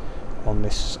orbit on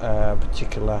this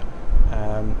particular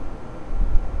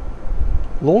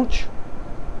launch.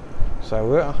 So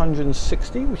we're at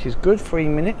 160, which is good. 3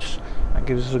 minutes. That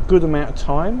gives us a good amount of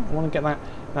time. I want to get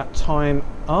that time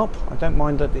up. I don't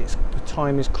mind that the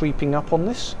time is creeping up on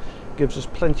this. Gives us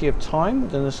plenty of time.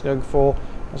 Then let's go for,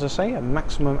 as I say, a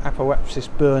maximum apoapsis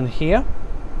burn here.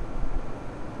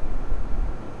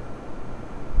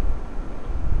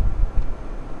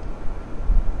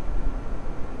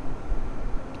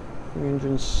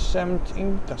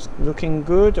 $317, that's looking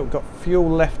good. We've got fuel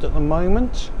left at the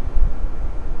moment,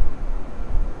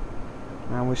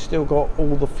 and we've still got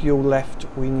all the fuel left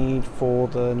we need for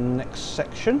the next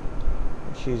section,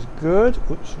 which is good.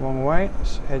 Oops, wrong way.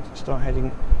 Let's start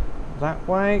heading that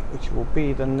way, which will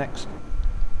be the next.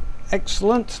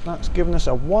 Excellent. That's given us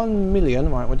a 1 million.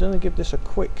 Right, we're going to give this a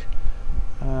quick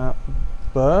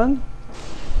burn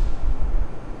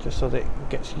just so that it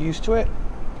gets used to it.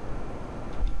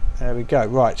 There we go.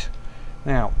 Right,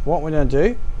 now what we're going to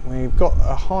do, we've got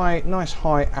a nice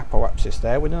high apoapsis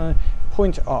there. We're going to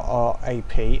point at our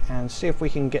AP and see if we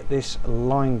can get this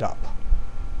lined up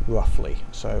roughly.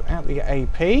 So at the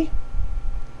AP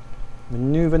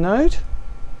maneuver node,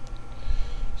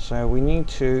 so we need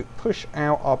to push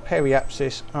out our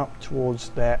periapsis up towards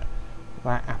that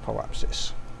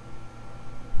apoapsis.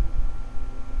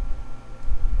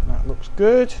 That looks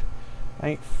good.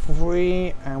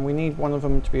 8.3, and we need one of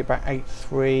them to be about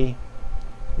 8.3.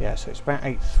 Yeah, so it's about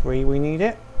 8.3 we need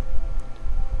it.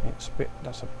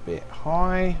 That's a bit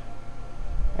high.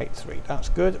 8.3, that's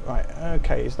good. Right,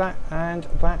 okay, is that, and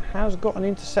that has got an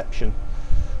interception,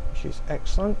 which is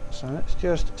excellent. So let's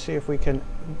just see if we can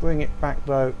bring it back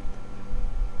though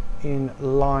in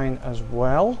line as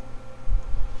well.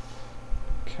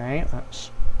 Okay,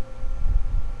 that's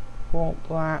brought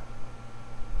that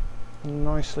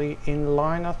nicely in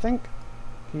line, I think.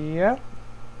 Yeah,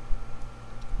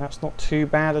 That's not too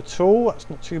bad at all. That's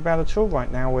not too bad at all.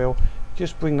 Right, now we'll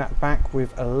just bring that back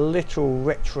with a little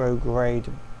retrograde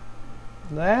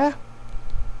there.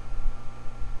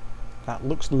 That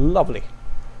looks lovely.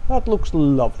 That looks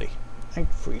lovely.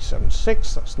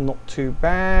 8376, that's not too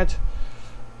bad.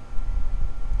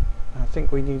 I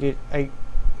think we needed 8.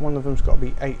 One of them's got to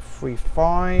be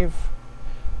 835.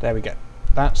 There we go.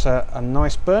 That's a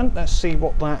nice burn. Let's see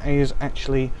what that is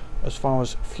actually as far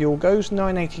as fuel goes.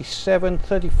 987,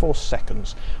 34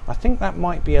 seconds. I think that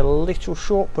might be a little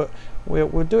short, but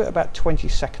we'll do it about 20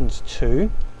 seconds too.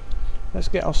 Let's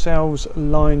get ourselves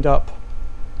lined up.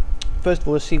 First of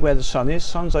all, let's see where the sun is.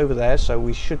 Sun's over there, so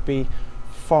we should be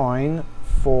fine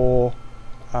for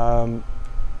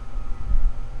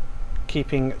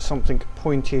keeping something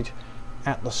pointed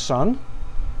at the sun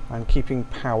and keeping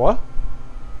power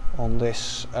on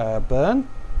this burn.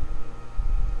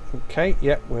 Okay,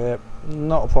 yep, we're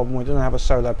not a problem. We don't have a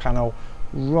solar panel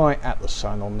right at the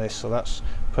sun on this, so that's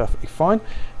perfectly fine.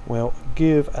 We'll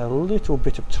give a little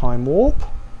bit of time warp.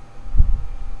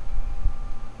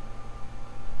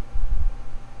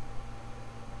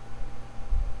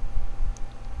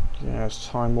 Let's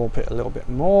time warp it a little bit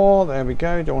more. There we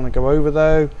go. Don't want to go over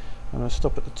though. I'm going to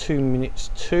stop at the 2 minutes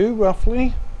 2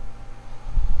 roughly,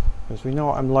 because we know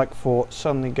what I'm like for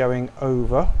suddenly going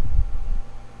over.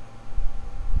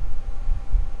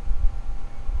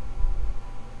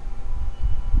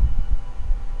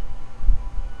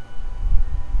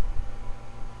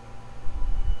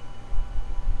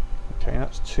 Okay,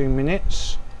 that's 2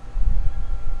 minutes.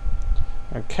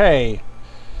 Okay,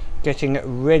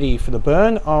 getting ready for the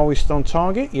burn. Are we still on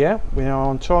target? Yeah, we are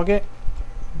on target.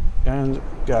 And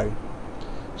go.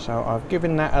 So I've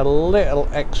given that a little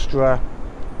extra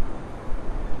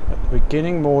at the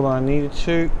beginning, more than I needed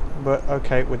to, but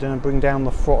okay, we're going to bring down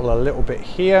the throttle a little bit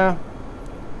here.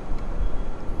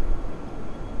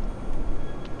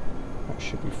 That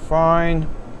should be fine.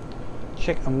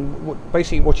 Check, I'm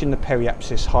basically watching the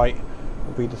periapsis height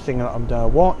will be the thing that I'm going to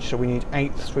watch. So we need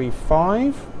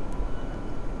 835.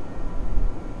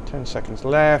 10 seconds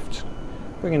left.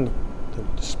 Bringing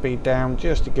the speed down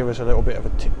just to give us a little bit of a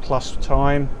plus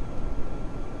time.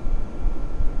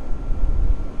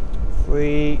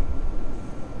 3.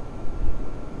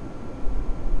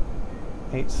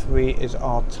 83 is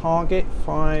our target.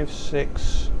 5,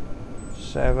 6,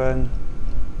 7.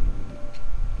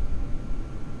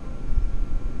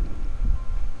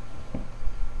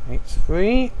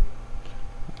 83.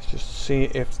 Let's just see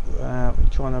if we're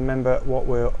trying to remember what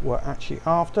we're actually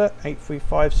after.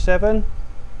 8357.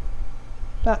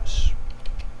 That's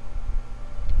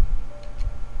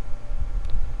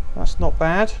not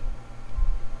bad.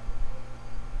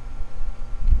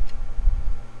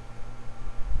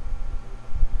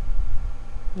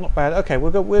 Not bad. Okay,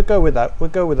 we'll go with that. We'll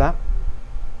go with that.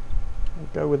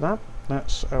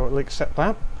 That's we'll accept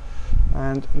that.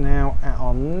 And now at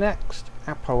our next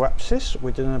apoapsis,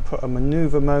 we're going to put a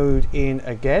maneuver mode in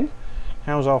again.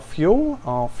 How's our fuel?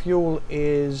 Our fuel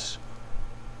is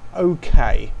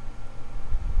okay.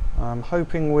 I'm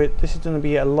hoping this is going to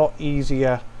be a lot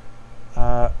easier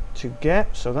to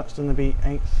get, so that's going to be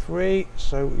 8.3,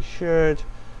 so we should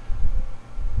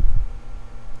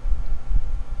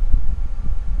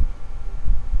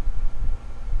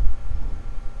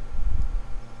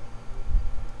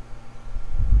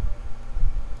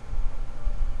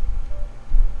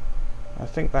I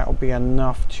think that will be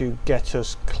enough to get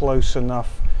us close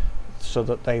enough so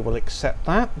that they will accept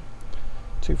that.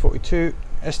 242.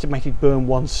 Estimated burn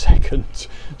 1 second,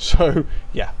 so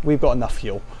yeah, we've got enough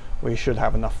fuel. We should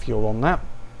have enough fuel on that,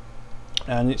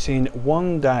 and it's in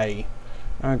 1 day.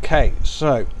 Okay,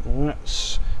 so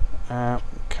let's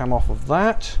come off of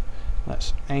that.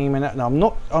 Let's aim in it. Now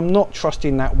I'm not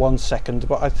trusting that 1 second,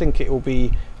 but I think it will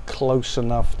be close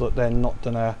enough that they're not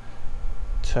gonna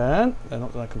turn. They're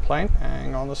not gonna complain.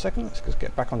 Hang on a second. Let's just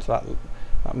get back onto that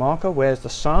marker. Where's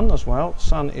the sun as well?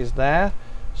 Sun is there.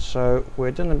 So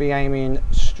we're going to be aiming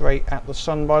straight at the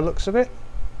sun by the looks of it.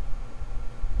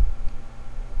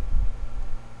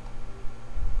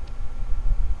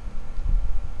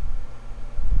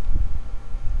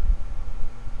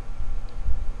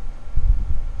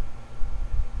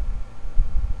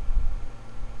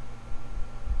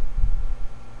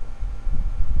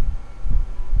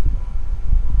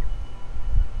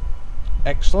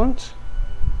 Excellent.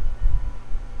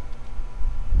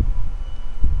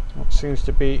 That seems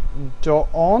to be dot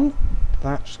on.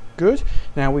 That's good.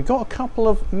 Now we've got a couple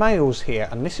of mails here,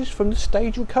 and this is from the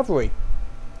stage recovery.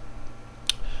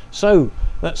 So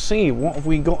let's see, what have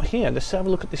we got here? Let's have a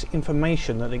look at this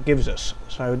information that it gives us.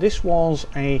 So this was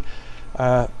a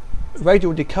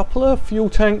radial decoupler, fuel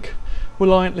tank,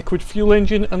 reliant liquid fuel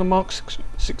engine and a Mark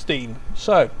 16.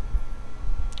 So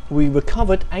we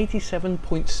recovered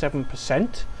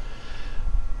 87.7%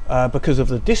 because of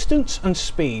the distance and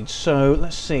speed. So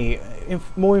let's see,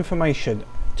 more information.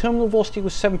 Terminal velocity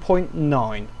was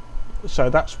 7.9, so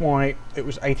that's why it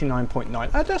was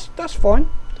 89.9. That's fine,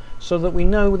 so that we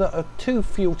know that 2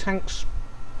 fuel tanks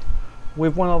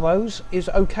with one of those is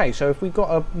okay. So if we've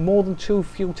got more than 2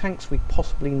 fuel tanks, we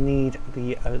possibly need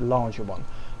the larger one.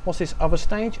 What's this other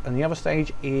stage? And the other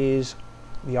stage is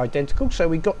the identical. So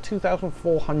we got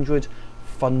 2,400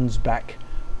 funds back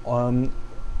for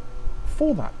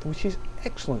that, which is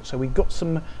excellent. So we got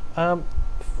some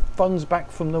funds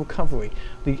back from the recovery.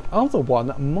 The other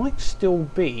one might still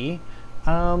be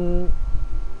in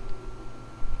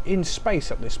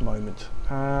space at this moment.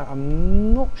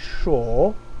 I'm not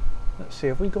sure. Let's see,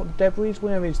 have we got debris?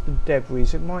 Where is the debris?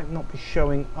 It might not be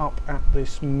showing up at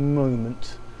this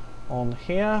moment on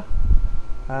here.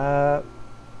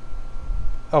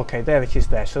 Okay, there it is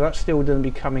there. So that's still going to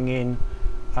be coming in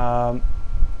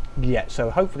yet. So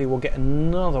hopefully we'll get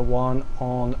another one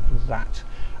on that.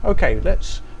 Okay,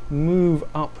 let's move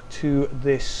up to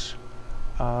this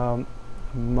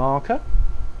marker.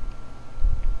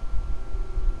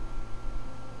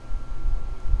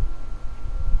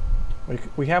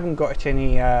 We haven't got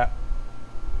any, we're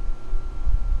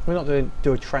not going to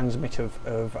do a transmit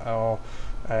of our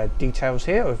details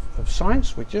here of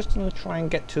science. We're just going to try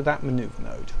and get to that maneuver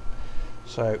node.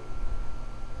 So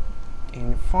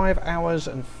in 5 hours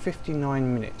and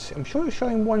 59 minutes. I'm sure it was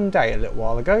showing 1 day a little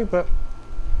while ago, but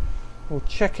we'll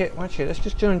check it. Actually, let's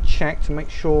just do a check to make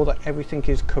sure that everything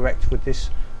is correct with this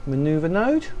maneuver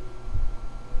node.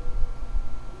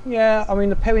 Yeah, I mean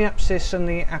the periapsis and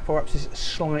the apoapsis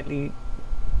slightly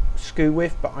skew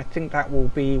with, but I think that will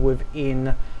be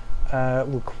within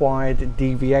required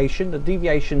deviation. The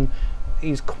deviation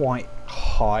is quite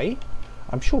high.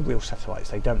 I'm sure real satellites,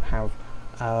 they don't have,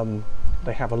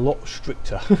 they have a lot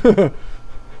stricter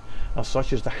as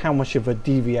such as to how much of a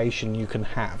deviation you can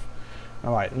have.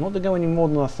 Alright, I'm not going to go any more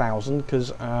than 1,000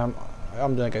 because I'm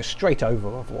going to go straight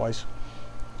over otherwise.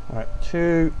 Alright,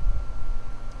 2.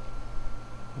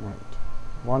 Right,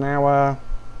 1 hour.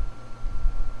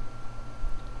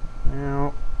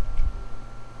 Now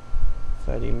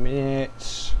 30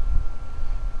 minutes.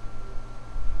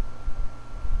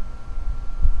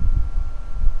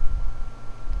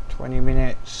 20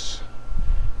 minutes.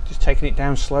 Just taking it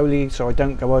down slowly so I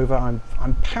don't go over. I'm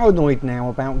paranoid now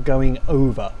about going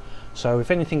over. So if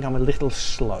anything, I'm a little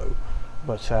slow.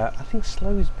 But I think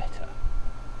slow is better.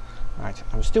 Right,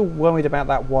 I'm still worried about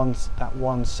that 1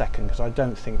 second because I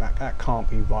don't think that can't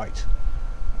be right.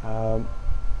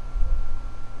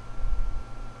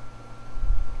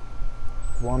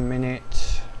 1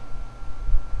 minute.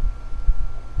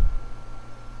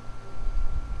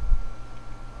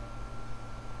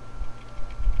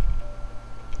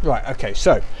 Right, okay,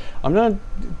 so I'm going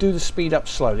to do the speed up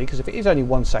slowly because if it is only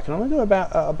 1 second, I'm going to do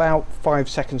about 5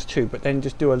 seconds too, but then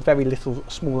just do a very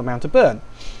small amount of burn.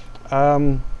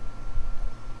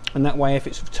 And that way, if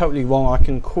it's totally wrong, I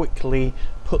can quickly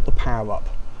put the power up.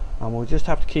 And we'll just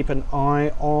have to keep an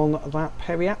eye on that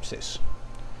periapsis.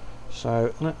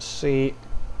 So let's see.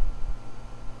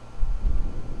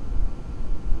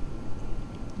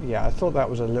 Yeah, I thought that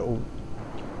was a little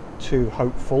too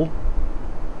hopeful.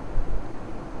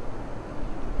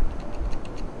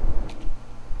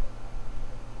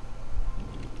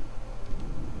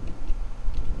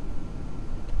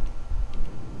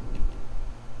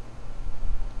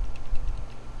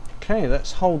 Okay,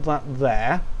 let's hold that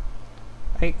there.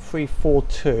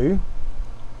 8342.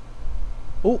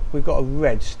 Oh, we've got a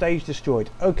red stage destroyed.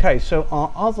 Okay, so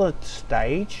our other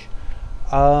stage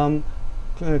contains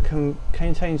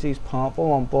these parts.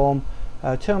 Bomb.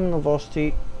 Terminal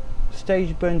velocity.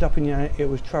 Stage burned up in the air. It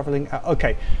was traveling.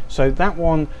 Okay, so that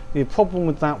one. The problem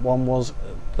with that one was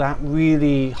that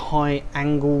really high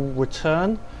angle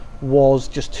return was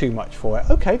just too much for it.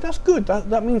 Okay, that's good.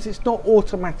 That means it's not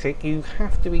automatic. You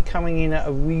have to be coming in at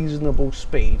a reasonable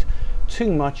speed.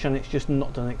 Too much and it's just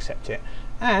not going to accept it.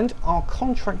 And our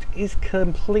contract is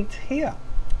complete here.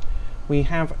 We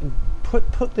have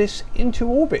put this into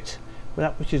orbit,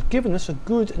 which has given us a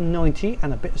good 90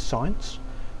 and a bit of science,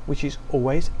 which is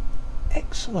always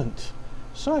excellent.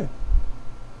 So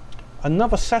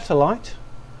another satellite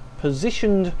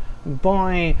positioned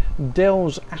by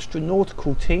Dell's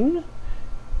astronautical team,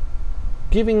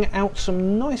 giving out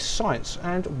some nice science.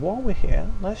 And while we're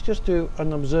here, let's just do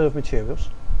an observe materials,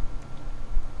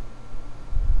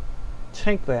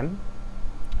 take them,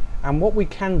 and what we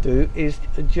can do is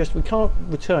just, we can't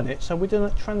return it, so we're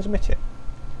going to transmit it.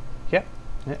 Yep,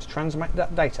 let's transmit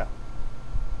that data.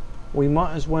 we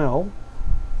might as well.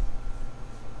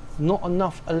 Not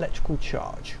enough electrical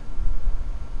charge.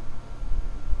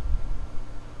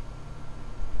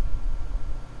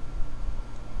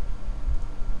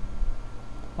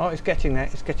 Oh, it's getting there,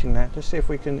 it's getting there. Let's see if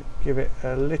we can give it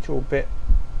a little bit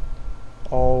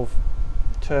of,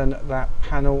 turn that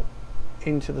panel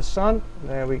into the sun.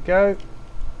 There we go.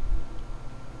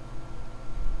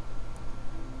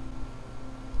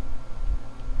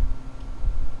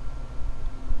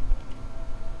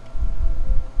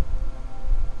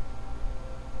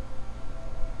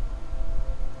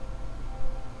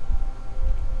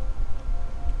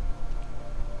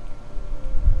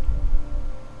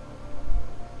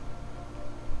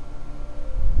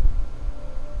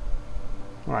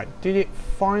 Right, did it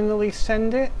finally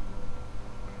send it?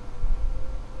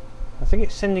 I think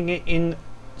it's sending it in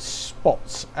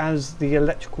spots as the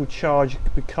electrical charge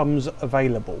becomes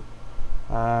available.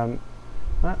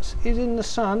 That is in the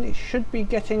sun. It should be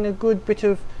getting a good bit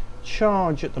of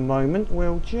charge at the moment.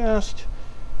 We'll just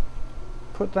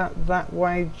put that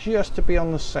way just to be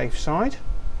on the safe side.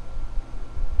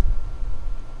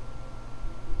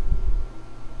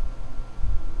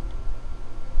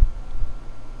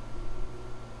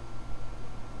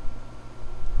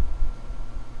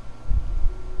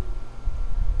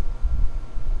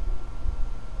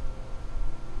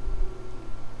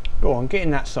 Go on, get in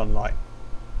that sunlight.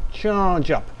 Charge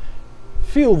up.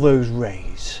 Feel those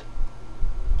rays.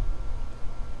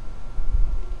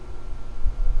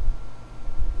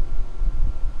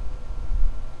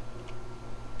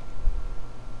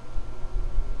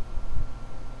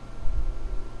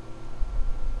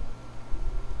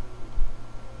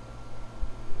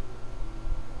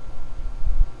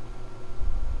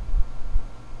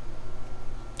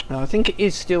 Now, I think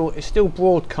it's still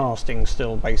broadcasting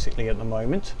still basically at the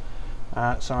moment.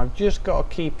 So I've just got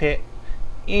to keep it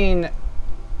in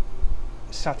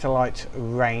satellite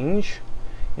range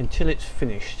until it's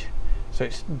finished. So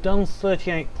it's done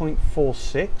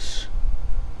 38.46,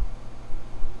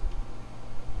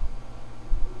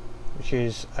 which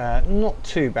is not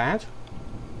too bad.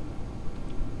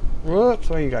 Whoops,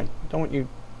 where are you going? Don't want you.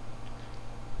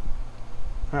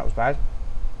 That was bad.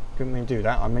 Didn't mean to do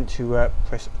that. I meant to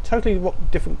press a totally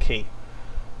different key.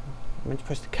 I meant to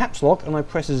press the caps lock and I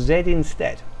press Z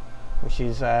instead, which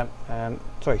is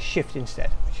sorry, shift instead,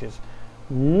 which is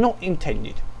not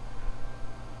intended.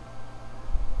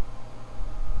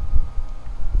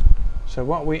 So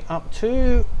what are we up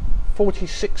to?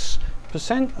 46%.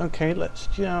 Okay, let's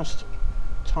just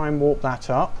time warp that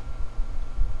up.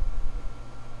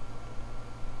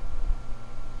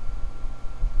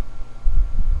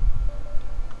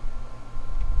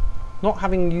 Not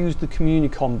having used the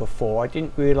Communicom before, I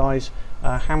didn't realise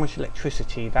how much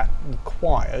electricity that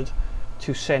required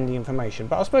to send the information.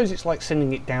 But I suppose it's like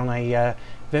sending it down a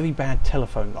very bad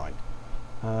telephone line.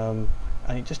 And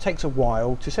it just takes a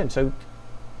while to send. So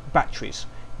batteries.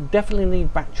 Definitely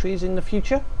need batteries in the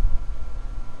future,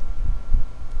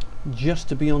 just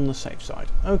to be on the safe side.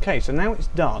 Okay, so now it's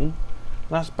done.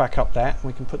 That's back up there.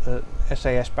 We can put the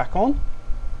SAS back on.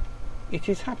 It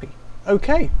is happy.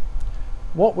 Okay.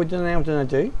 What we're now going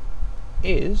to do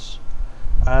is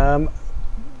go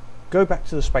back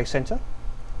to the Space Center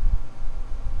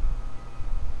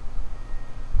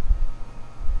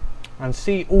and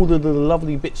see all of the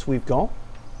lovely bits we've got.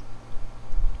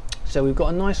 So we've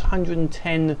got a nice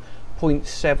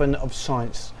 110.7 of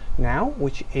science now,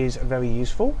 which is very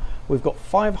useful. We've got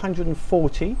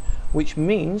 540, which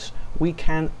means we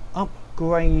can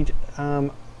upgrade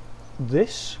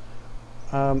this.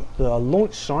 The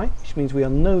launch site, which means we are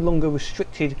no longer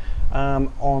restricted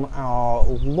on our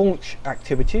launch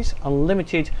activities.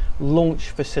 Unlimited launch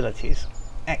facilities.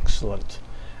 Excellent.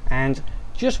 And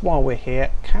just while we're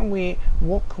here,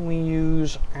 what can we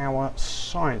use our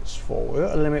science for? We're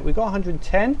at a limit. We've got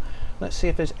 110. Let's see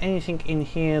if there's anything in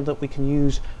here that we can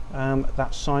use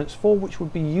that science for, which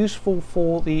would be useful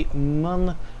for the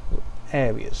MUN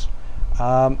areas.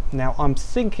 Now I'm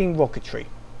thinking rocketry.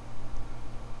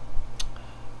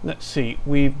 Let's see,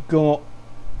 we've got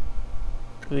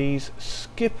these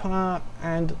Skipper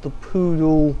and the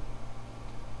Poodle,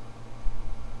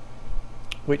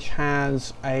 which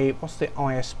has a, what's the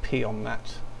ISP on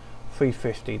that?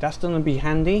 350. That's going to be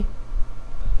handy.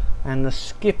 And the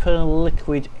Skipper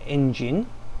liquid engine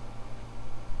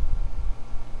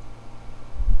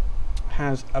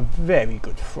has a very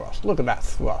good thrust. Look at that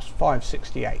thrust,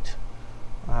 568.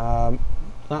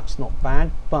 That's not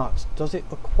bad, but does it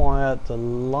require the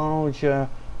larger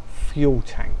fuel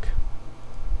tank?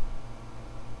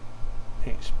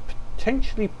 It's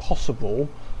potentially possible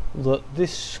that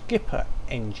this Skipper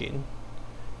engine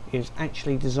is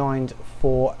actually designed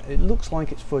for, it looks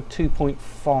like it's for a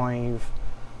 2.5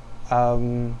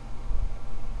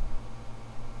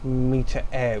 meter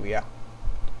area.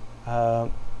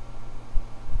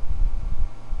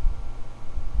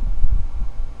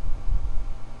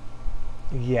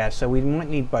 Yeah, so we might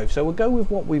need both. So we'll go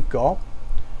with what we've got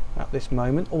at this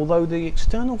moment, although the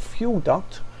external fuel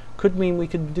duct could mean we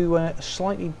could do a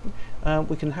slightly,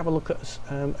 we can have a look at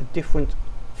a different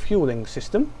fueling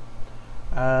system.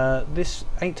 This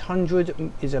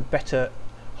 800 is a better,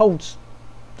 holds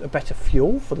a better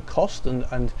fuel for the cost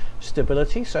and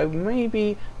stability, so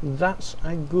maybe that's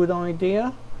a good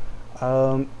idea.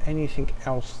 Anything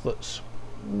else that's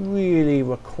really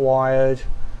required?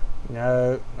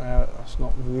 No, that's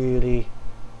not really.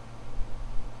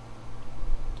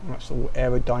 That's all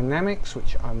aerodynamics,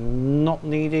 which I'm not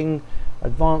needing.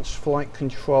 Advanced flight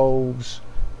controls,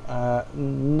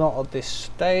 not at this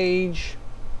stage.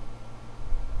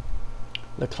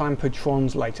 The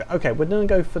clampertrons later. Okay, we're going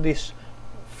to go for this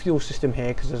fuel system here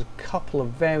because there's a couple of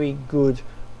very good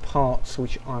parts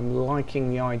which I'm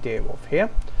liking the idea of here.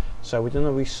 So we're going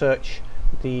to research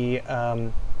the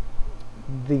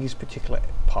these particular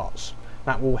parts.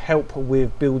 That will help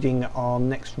with building our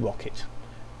next rocket.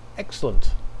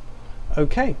 Excellent.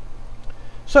 Okay,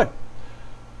 so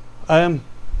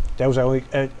there was our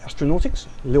astronautics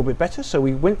a little bit better. So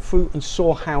we went through and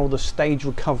saw how the stage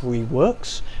recovery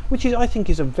works, which is, I think,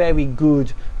 is a very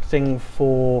good thing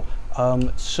for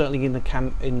certainly in the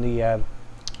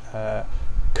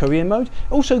career mode.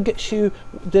 It also gets you,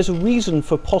 there's a reason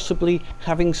for possibly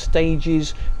having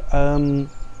stages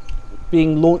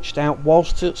being launched out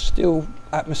whilst it's still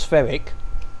atmospheric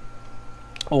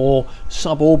or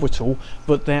suborbital,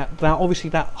 but that obviously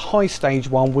that high stage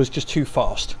one was just too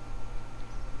fast.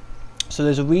 So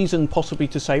there's a reason possibly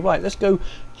to say, right, let's go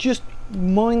just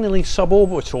minorly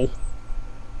suborbital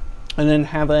and then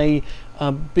have a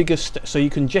bigger, so you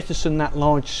can jettison that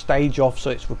large stage off so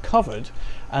it's recovered,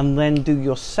 and then do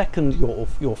your second,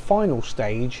 your final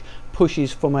stage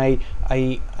pushes from a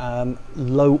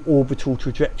low orbital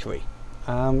trajectory.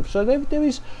 So there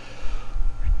is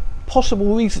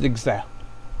possible reasonings there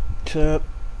to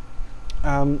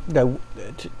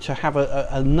to have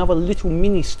another little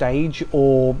mini stage,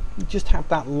 or just have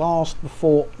that last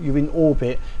before you're in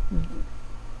orbit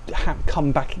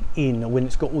come back in when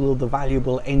it's got all of the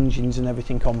valuable engines and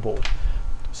everything on board.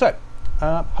 So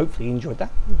hopefully you enjoyed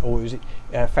that, or is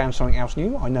it found something else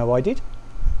new. I know I did.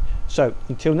 So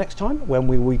until next time, when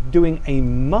we will be doing a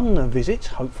Mun visit,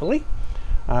 hopefully.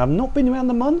 I've not been around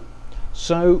the Mun,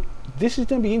 so this is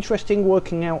going to be interesting,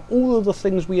 working out all of the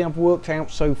things we have worked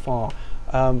out so far,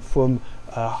 from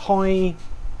high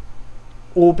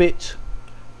orbit,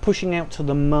 pushing out to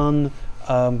the Mun,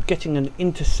 getting an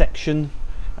intersection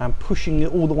and pushing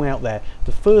it all the way out there.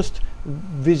 The first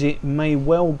visit may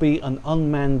well be an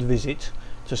unmanned visit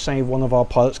to save one of our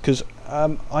pilots, because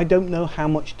I don't know how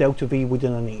much Delta V we're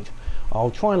going to need.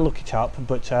 I'll try and look it up,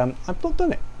 but I've not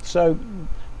done it. So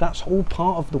that's all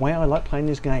part of the way I like playing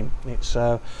this game. It's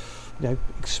you know,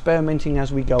 experimenting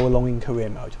as we go along in career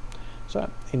mode. So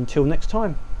until next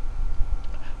time,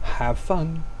 have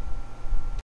fun.